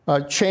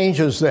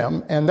changes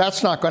them. And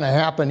that's not going to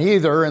happen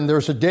either. And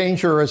there's a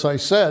danger, as I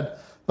said,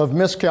 of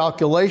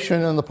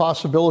miscalculation and the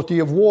possibility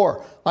of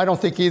war. I don't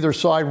think either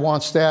side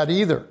wants that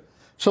either.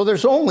 So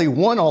there's only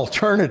one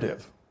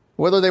alternative,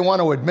 whether they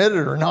want to admit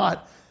it or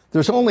not.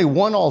 There's only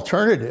one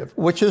alternative,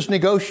 which is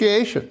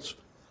negotiations.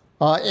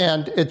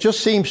 And it just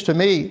seems to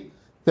me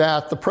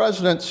that the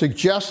president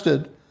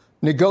suggested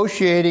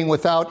negotiating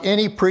without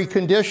any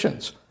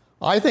preconditions.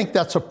 I think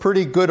that's a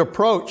pretty good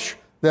approach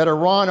that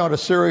Iran ought to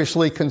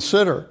seriously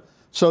consider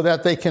so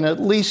that they can at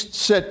least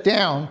sit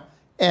down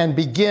and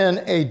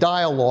begin a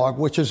dialogue,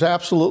 which is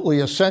absolutely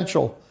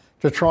essential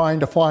to trying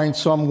to find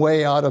some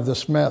way out of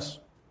this mess.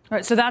 All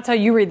right, so that's how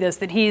you read this,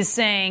 that he's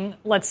saying,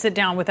 let's sit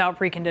down without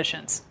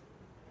preconditions.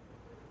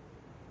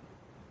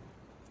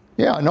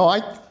 Yeah, no,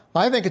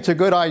 I think it's a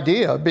good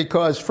idea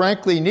because,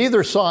 frankly,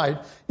 neither side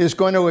is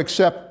going to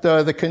accept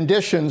the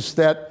conditions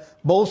that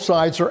both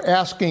sides are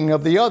asking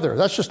of the other.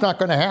 That's just not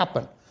going to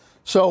happen.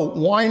 So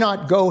why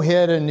not go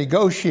ahead and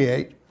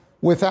negotiate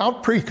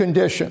without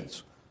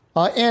preconditions?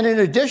 And in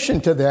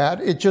addition to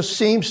that, it just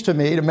seems to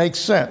me to make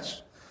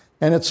sense.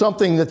 And it's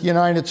something that the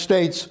United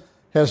States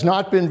has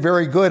not been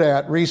very good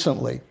at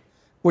recently,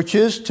 which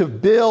is to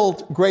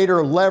build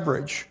greater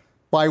leverage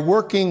by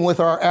working with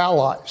our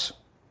allies.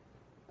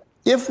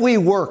 If we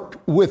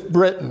worked with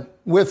Britain,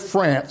 with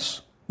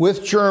France,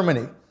 with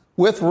Germany,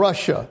 with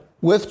Russia,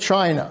 with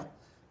China,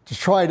 to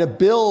try to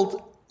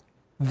build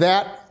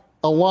that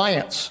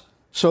alliance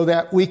so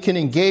that we can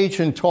engage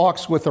in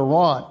talks with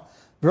Iran,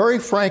 very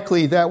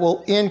frankly, that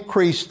will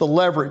increase the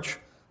leverage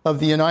of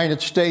the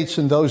United States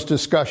in those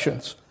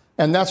discussions.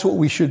 And that's what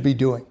we should be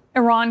doing.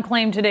 Iran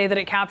claimed today that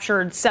it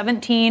captured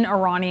 17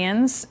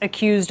 Iranians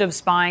accused of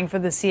spying for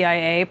the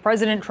CIA.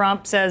 President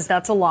Trump says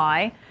that's a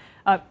lie.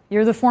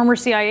 You're the former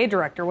CIA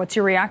director. What's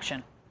your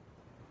reaction?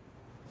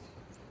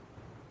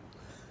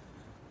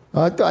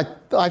 I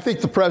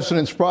think the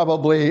president's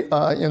probably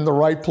in the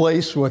right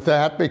place with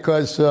that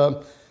because,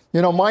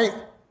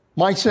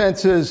 my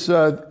sense is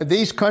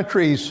these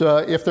countries,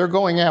 if they're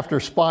going after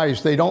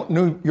spies, they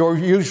don't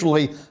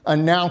usually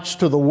announce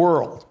to the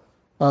world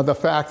the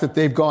fact that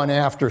they've gone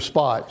after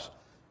spies.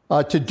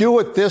 To do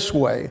it this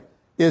way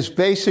is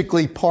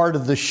basically part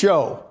of the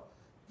show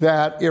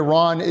that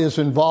Iran is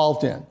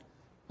involved in.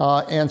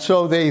 And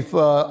so they've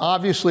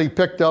obviously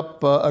picked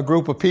up a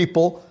group of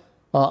people.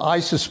 I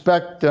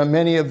suspect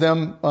many of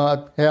them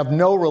have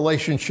no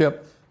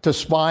relationship to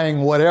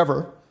spying,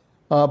 whatever.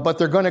 But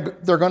they're going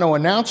to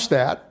announce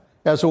that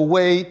as a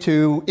way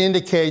to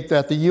indicate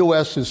that the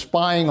U.S. is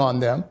spying on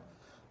them.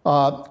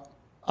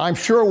 I'm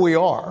sure we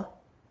are.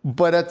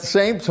 But at the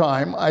same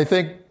time, I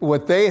think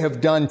what they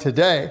have done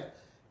today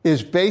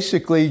is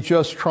basically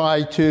just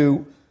try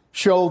to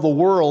show the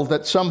world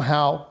that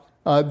somehow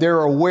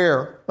they're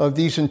aware of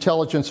these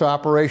intelligence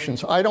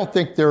operations. I don't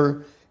think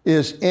there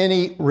is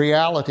any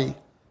reality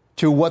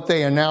to what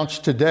they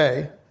announced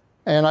today.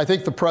 And I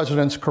think the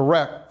president's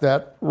correct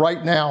that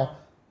right now,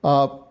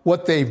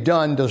 what they've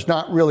done does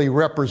not really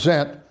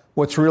represent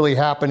what's really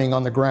happening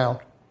on the ground.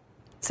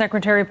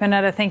 Secretary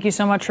Panetta, thank you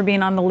so much for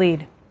being on The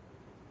Lead.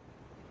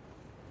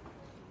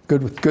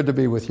 Good to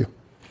be with you.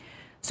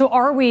 So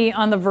are we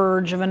on the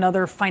verge of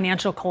another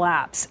financial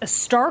collapse? A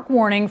stark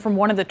warning from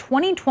one of the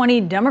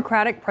 2020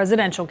 Democratic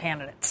presidential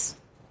candidates.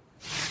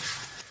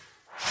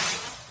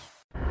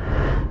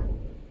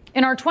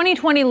 In our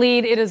 2020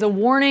 lead, it is a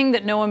warning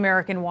that no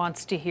American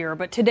wants to hear.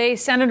 But today,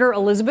 Senator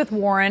Elizabeth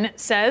Warren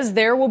says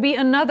there will be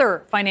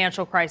another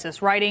financial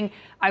crisis, writing,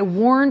 "I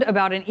warned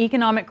about an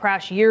economic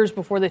crash years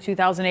before the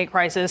 2008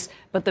 crisis,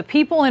 but the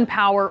people in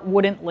power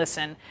wouldn't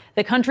listen.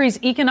 The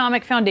country's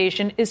economic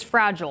foundation is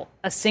fragile.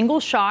 A single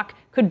shock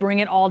could bring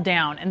it all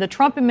down. And the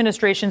Trump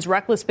administration's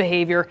reckless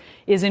behavior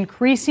is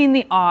increasing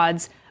the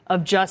odds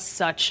of just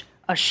such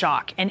a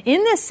shock." And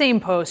in this same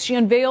post, she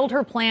unveiled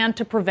her plan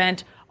to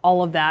prevent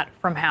all of that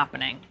from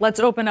happening. Let's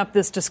open up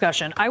this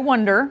discussion. I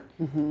wonder,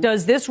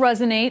 does this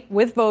resonate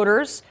with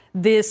voters,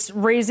 this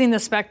raising the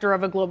specter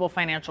of a global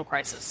financial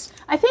crisis?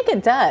 I think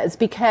it does,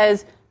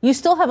 because you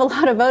still have a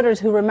lot of voters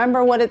who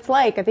remember what it's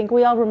like. I think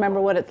we all remember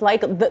what it's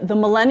like. The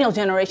millennial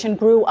generation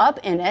grew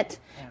up in it,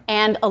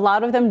 and a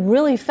lot of them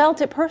really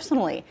felt it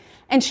personally.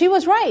 And she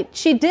was right.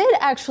 She did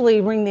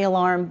actually ring the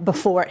alarm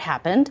before it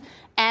happened,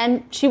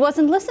 and she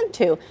wasn't listened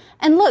to.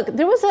 And look,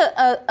 there was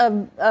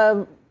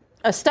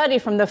a study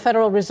from the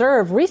Federal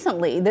Reserve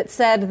recently that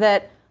said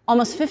that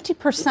almost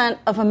 50%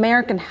 of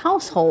American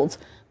households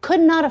could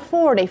not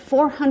afford a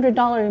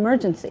 $400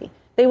 emergency.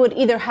 They would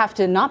either have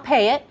to not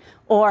pay it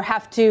or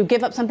have to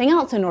give up something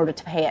else in order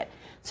to pay it.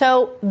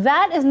 So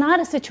that is not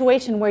a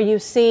situation where you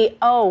see,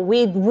 oh,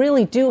 we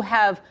really do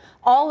have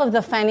all of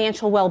the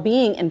financial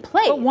well-being in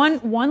place. But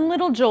one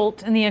little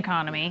jolt in the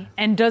economy,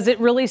 and does it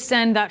really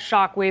send that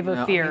shockwave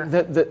of fear? I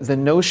mean, the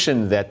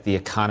notion that the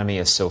economy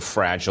is so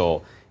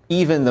fragile,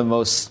 even the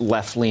most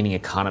left-leaning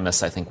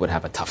economists, I think, would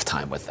have a tough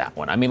time with that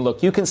one. I mean,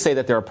 look, you can say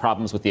that there are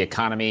problems with the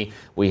economy.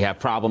 We have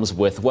problems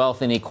with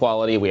wealth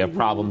inequality. We have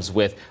problems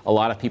with a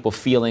lot of people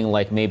feeling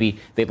like maybe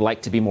they'd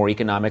like to be more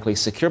economically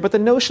secure. But the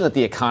notion that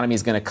the economy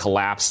is going to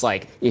collapse,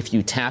 like if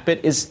you tap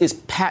it,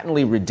 is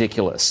patently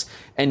ridiculous.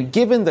 And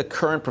given the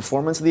current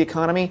performance of the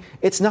economy,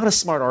 it's not a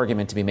smart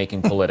argument to be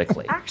making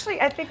politically.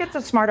 Actually, I think it's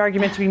a smart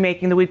argument to be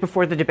making the week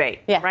before the debate,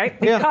 right?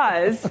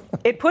 Because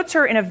it puts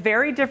her in a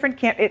very different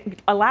camp. It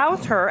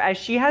allows her, as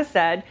she has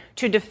said,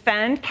 to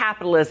defend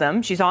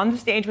capitalism. She's on the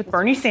stage with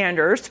Bernie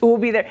Sanders, who will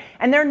be there.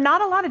 And there are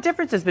not a lot of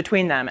differences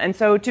between them. And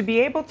so to be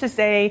able to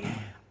say,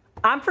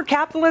 I'm for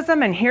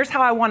capitalism, and here's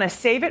how I want to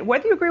save it,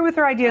 whether you agree with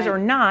her ideas or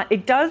not,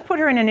 it does put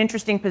her in an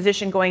interesting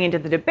position going into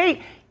the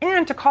debate,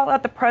 and to call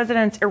out the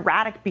president's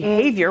erratic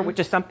behavior, which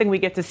is something we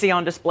get to see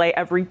on display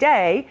every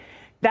day.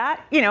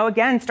 That,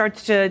 again,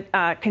 starts to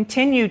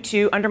continue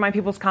to undermine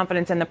people's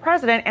confidence in the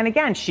president. And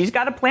again, she's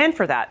got a plan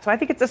for that. So I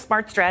think it's a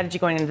smart strategy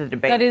going into the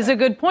debate. That is a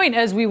good point,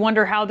 as we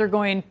wonder how they're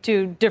going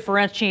to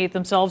differentiate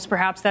themselves.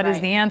 Perhaps that is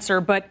the answer.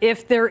 But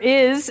if there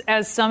is,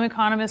 as some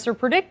economists are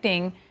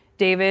predicting,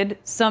 David,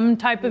 some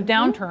type of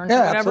downturn, to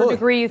whatever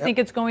degree you think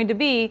it's going to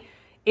be,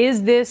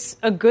 is this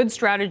a good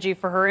strategy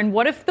for her? And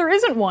what if there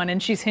isn't one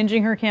and she's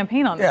hinging her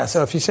campaign on this? Yeah,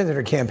 so if she's hinging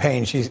her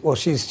campaign, she's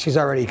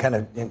already kind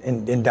of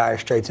in dire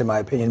straits, in my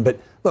opinion. But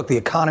look, the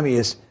economy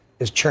is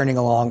churning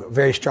along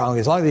very strongly.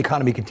 As long as the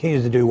economy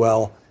continues to do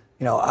well,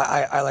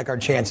 I like our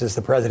chances,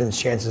 the president's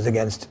chances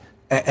against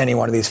any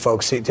one of these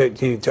folks.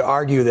 To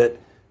argue that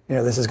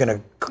this is going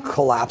to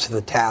collapse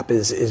the tap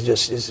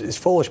is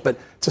foolish. But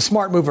it's a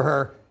smart move for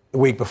her the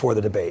week before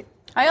the debate.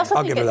 I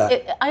also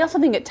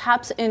think it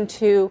taps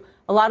into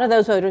a lot of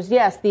those voters,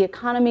 yes, the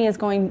economy is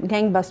going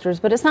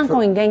gangbusters, but it's not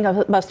going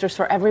gangbusters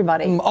for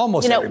everybody.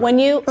 Almost everybody. When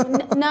you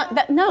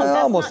that's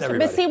almost not, everybody.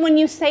 but see, when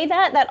you say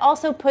that, that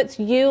also puts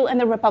you and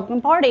the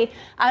Republican Party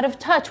out of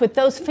touch with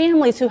those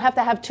families who have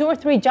to have 2 or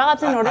 3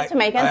 jobs in order to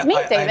make ends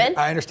meet, David.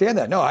 I understand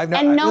that. No, I've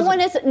not. And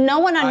no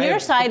one on your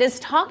side is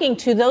talking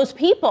to those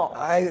people.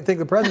 I think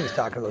the president's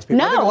talking to those people.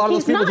 No, I think a lot of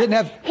he's those people not. didn't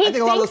have. I think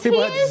a lot of those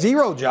people had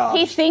 0 jobs.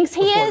 He thinks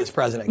he before is, this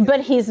president.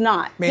 but he's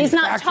not. He's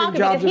not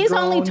talking. jobs have He's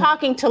only grown.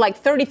 talking to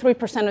like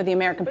 33% of the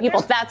American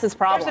people. That's his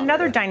problem. There's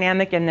another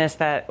dynamic in this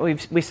that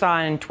we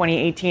saw in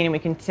 2018 and we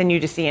continue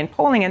to see in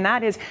polling, and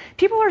that is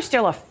people are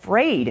still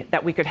afraid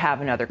that we could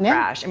have another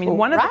crash. I mean,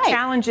 one of the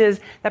challenges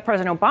that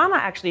President Obama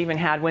actually even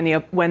had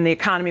when the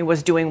economy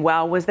was doing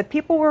well was that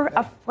people were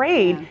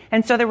afraid,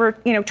 and so they were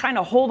trying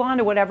to hold on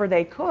to whatever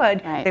they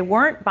could. They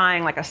weren't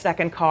buying like a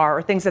second car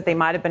or things that they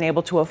might have been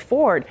able to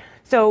afford.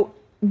 So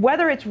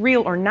whether it's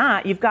real or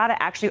not, you've got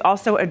to actually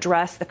also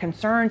address the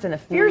concerns and the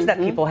fears that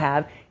people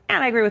have.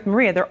 And I agree with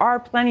Maria. There are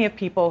plenty of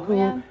people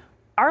who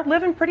are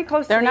living pretty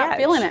close to the edge. They're not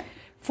feeling it.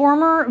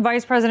 Former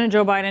Vice President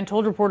Joe Biden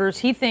told reporters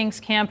he thinks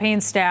campaign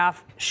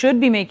staff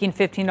should be making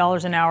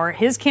 $15 an hour.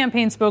 His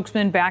campaign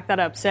spokesman backed that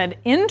up, said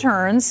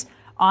interns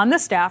on the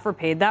staff are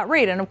paid that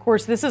rate. And, of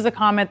course, this is a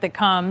comment that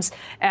comes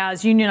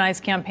as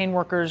unionized campaign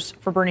workers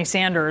for Bernie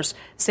Sanders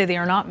say they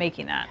are not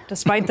making that,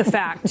 despite the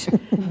fact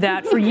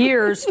that for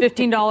years,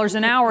 $15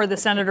 an hour, the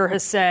senator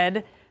has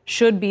said,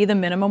 should be the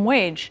minimum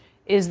wage.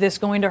 Is this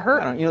going to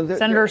hurt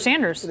Senator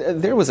Sanders?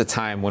 There was a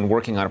time when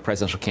working on a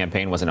presidential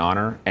campaign was an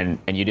honor and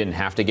you didn't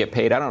have to get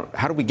paid.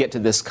 How do we get to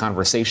this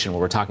conversation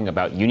where we're talking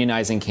about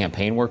unionizing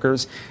campaign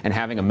workers and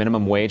having a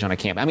minimum wage on a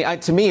campaign? I mean,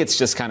 to me, it's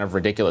just kind of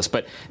ridiculous.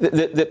 But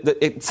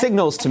it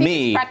signals to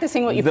me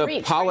practicing what you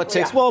preach,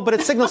 politics. Well, but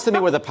it signals to me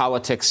where the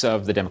politics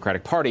of the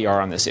Democratic Party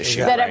are on this issue.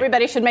 That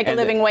everybody should make a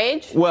living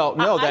wage? Well,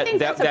 no, that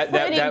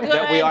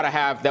we ought to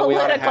have. That we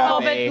ought to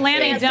have. But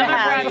Lanny,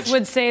 Democrats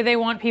would say they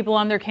want people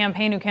on their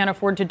campaign who can't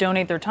afford to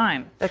donate their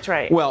time. That's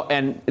right. Well,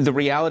 and the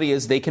reality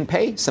is they can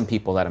pay some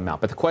people that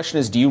amount. But the question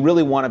is, do you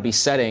really want to be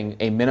setting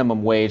a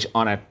minimum wage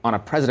on a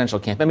presidential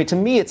campaign? I mean, to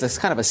me, it's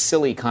kind of a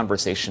silly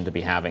conversation to be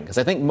having, because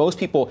I think most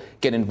people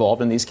get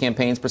involved in these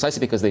campaigns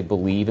precisely because they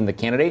believe in the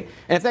candidate.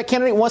 And if that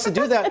candidate wants to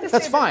do that,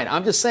 that's fine.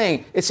 I'm just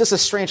saying it's just a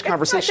strange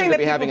conversation to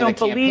be having in a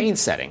campaign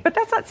setting. But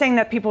that's not saying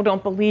that people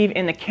don't believe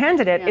in the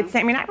candidate. It's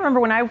saying, I mean, I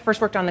remember when I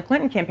first worked on the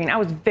Clinton campaign, I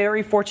was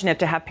very fortunate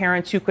to have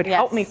parents who could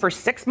help me for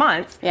 6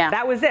 months.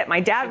 That was it. My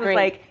dad was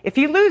like, if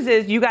he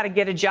loses, you got to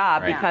get a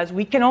job because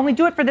we can only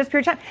do it for this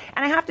period of time.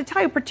 And I have to tell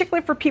you,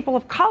 particularly for people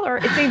of color,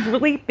 it's a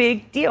really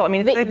big deal. I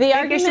mean, it's a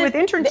big issue with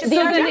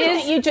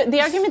internships. The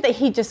argument that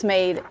he just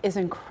made is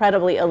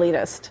incredibly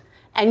elitist.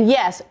 And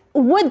yes,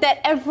 would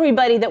that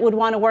everybody that would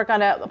want to work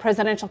on a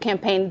presidential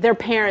campaign, their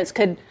parents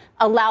could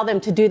allow them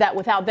to do that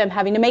without them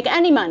having to make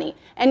any money.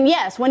 And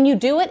yes, when you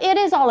do it, it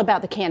is all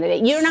about the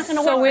candidate. You're not going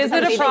to work. So is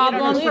it a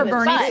problem for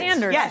Bernie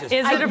Sanders? Yes. Is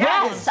it a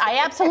problem? Yes, I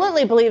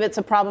absolutely believe it's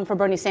a problem for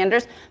Bernie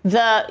Sanders.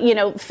 The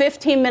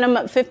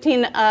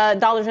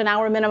 $15 an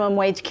hour minimum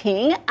wage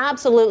king,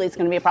 absolutely, it's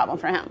going to be a problem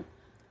for him.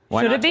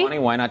 Why not 20?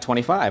 Why not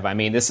 25? I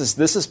mean, this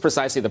is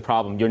precisely the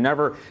problem. You're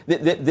never.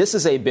 This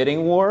is a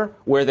bidding war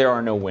where there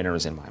are no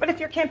winners in my mind. But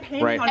if you're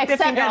campaigning on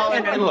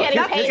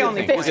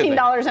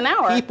 $15 an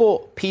hour,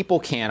 people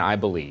can, I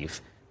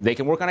believe. They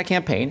can work on a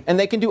campaign, and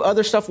they can do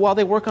other stuff while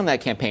they work on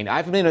that campaign.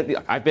 I've been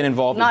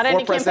involved in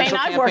 4 presidential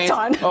campaigns.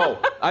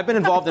 I've been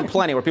involved in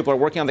plenty where people are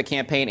working on the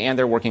campaign and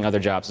they're working other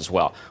jobs as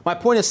well. My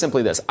point is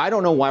simply this: I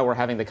don't know why we're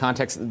having the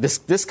context.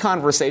 This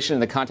conversation in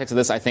the context of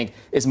this, I think,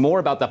 is more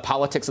about the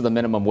politics of the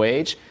minimum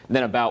wage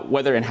than about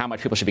whether and how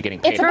much people should be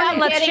getting paid. It's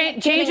about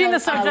changing the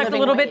subject a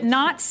little bit.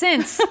 Not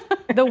since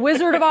The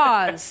Wizard of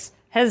Oz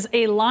has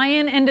a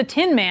lion and a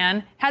tin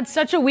man had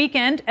such a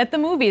weekend at the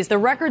movies. The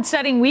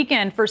record-setting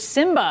weekend for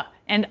Simba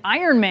and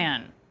Iron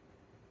Man.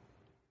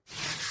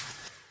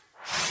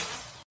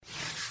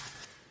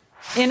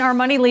 In our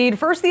money lead,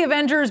 first the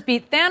Avengers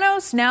beat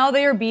Thanos, now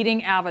they are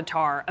beating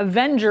Avatar.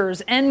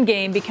 Avengers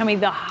Endgame becoming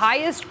the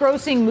highest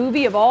grossing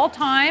movie of all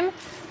time.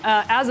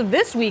 As of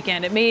this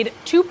weekend, it made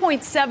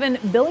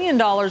 $2.7 billion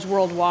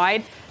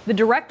worldwide. The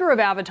director of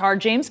Avatar,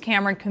 James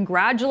Cameron,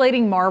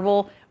 congratulating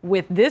Marvel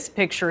with this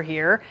picture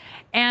here.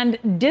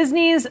 And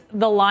Disney's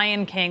The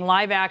Lion King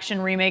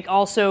live-action remake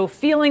also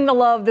feeling the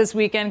love this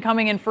weekend,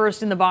 coming in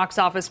first in the box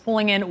office,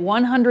 pulling in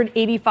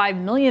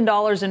 $185 million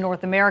in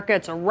North America.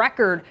 It's a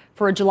record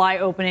for a July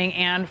opening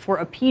and for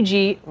a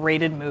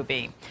PG-rated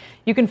movie.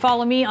 You can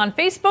follow me on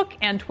Facebook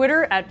and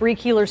Twitter at Brie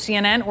Keeler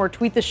CNN or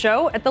tweet the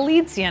show at The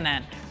Lead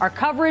CNN. Our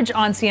coverage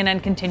on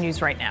CNN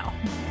continues right now.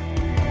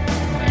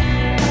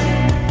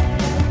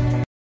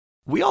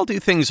 We all do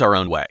things our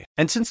own way.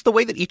 And since the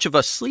way that each of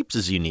us sleeps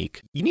is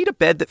unique, you need a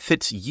bed that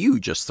fits you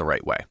just the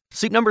right way.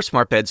 Sleep Number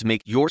smart beds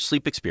make your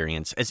sleep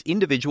experience as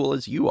individual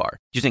as you are,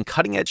 using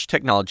cutting-edge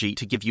technology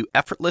to give you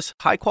effortless,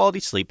 high-quality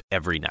sleep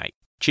every night.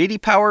 J.D.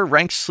 Power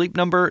ranks Sleep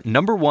Number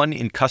number 1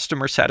 in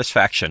customer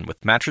satisfaction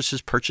with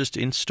mattresses purchased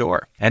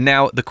in-store. And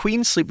now, the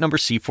Queen Sleep Number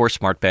C4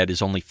 Smart Bed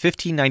is only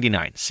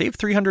 $15.99. Save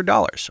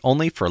 $300,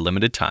 only for a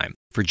limited time.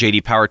 For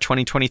J.D. Power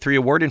 2023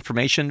 award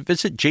information,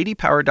 visit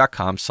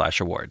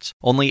jdpower.com/awards.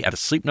 Only at a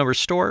Sleep Number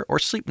store or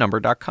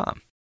sleepnumber.com.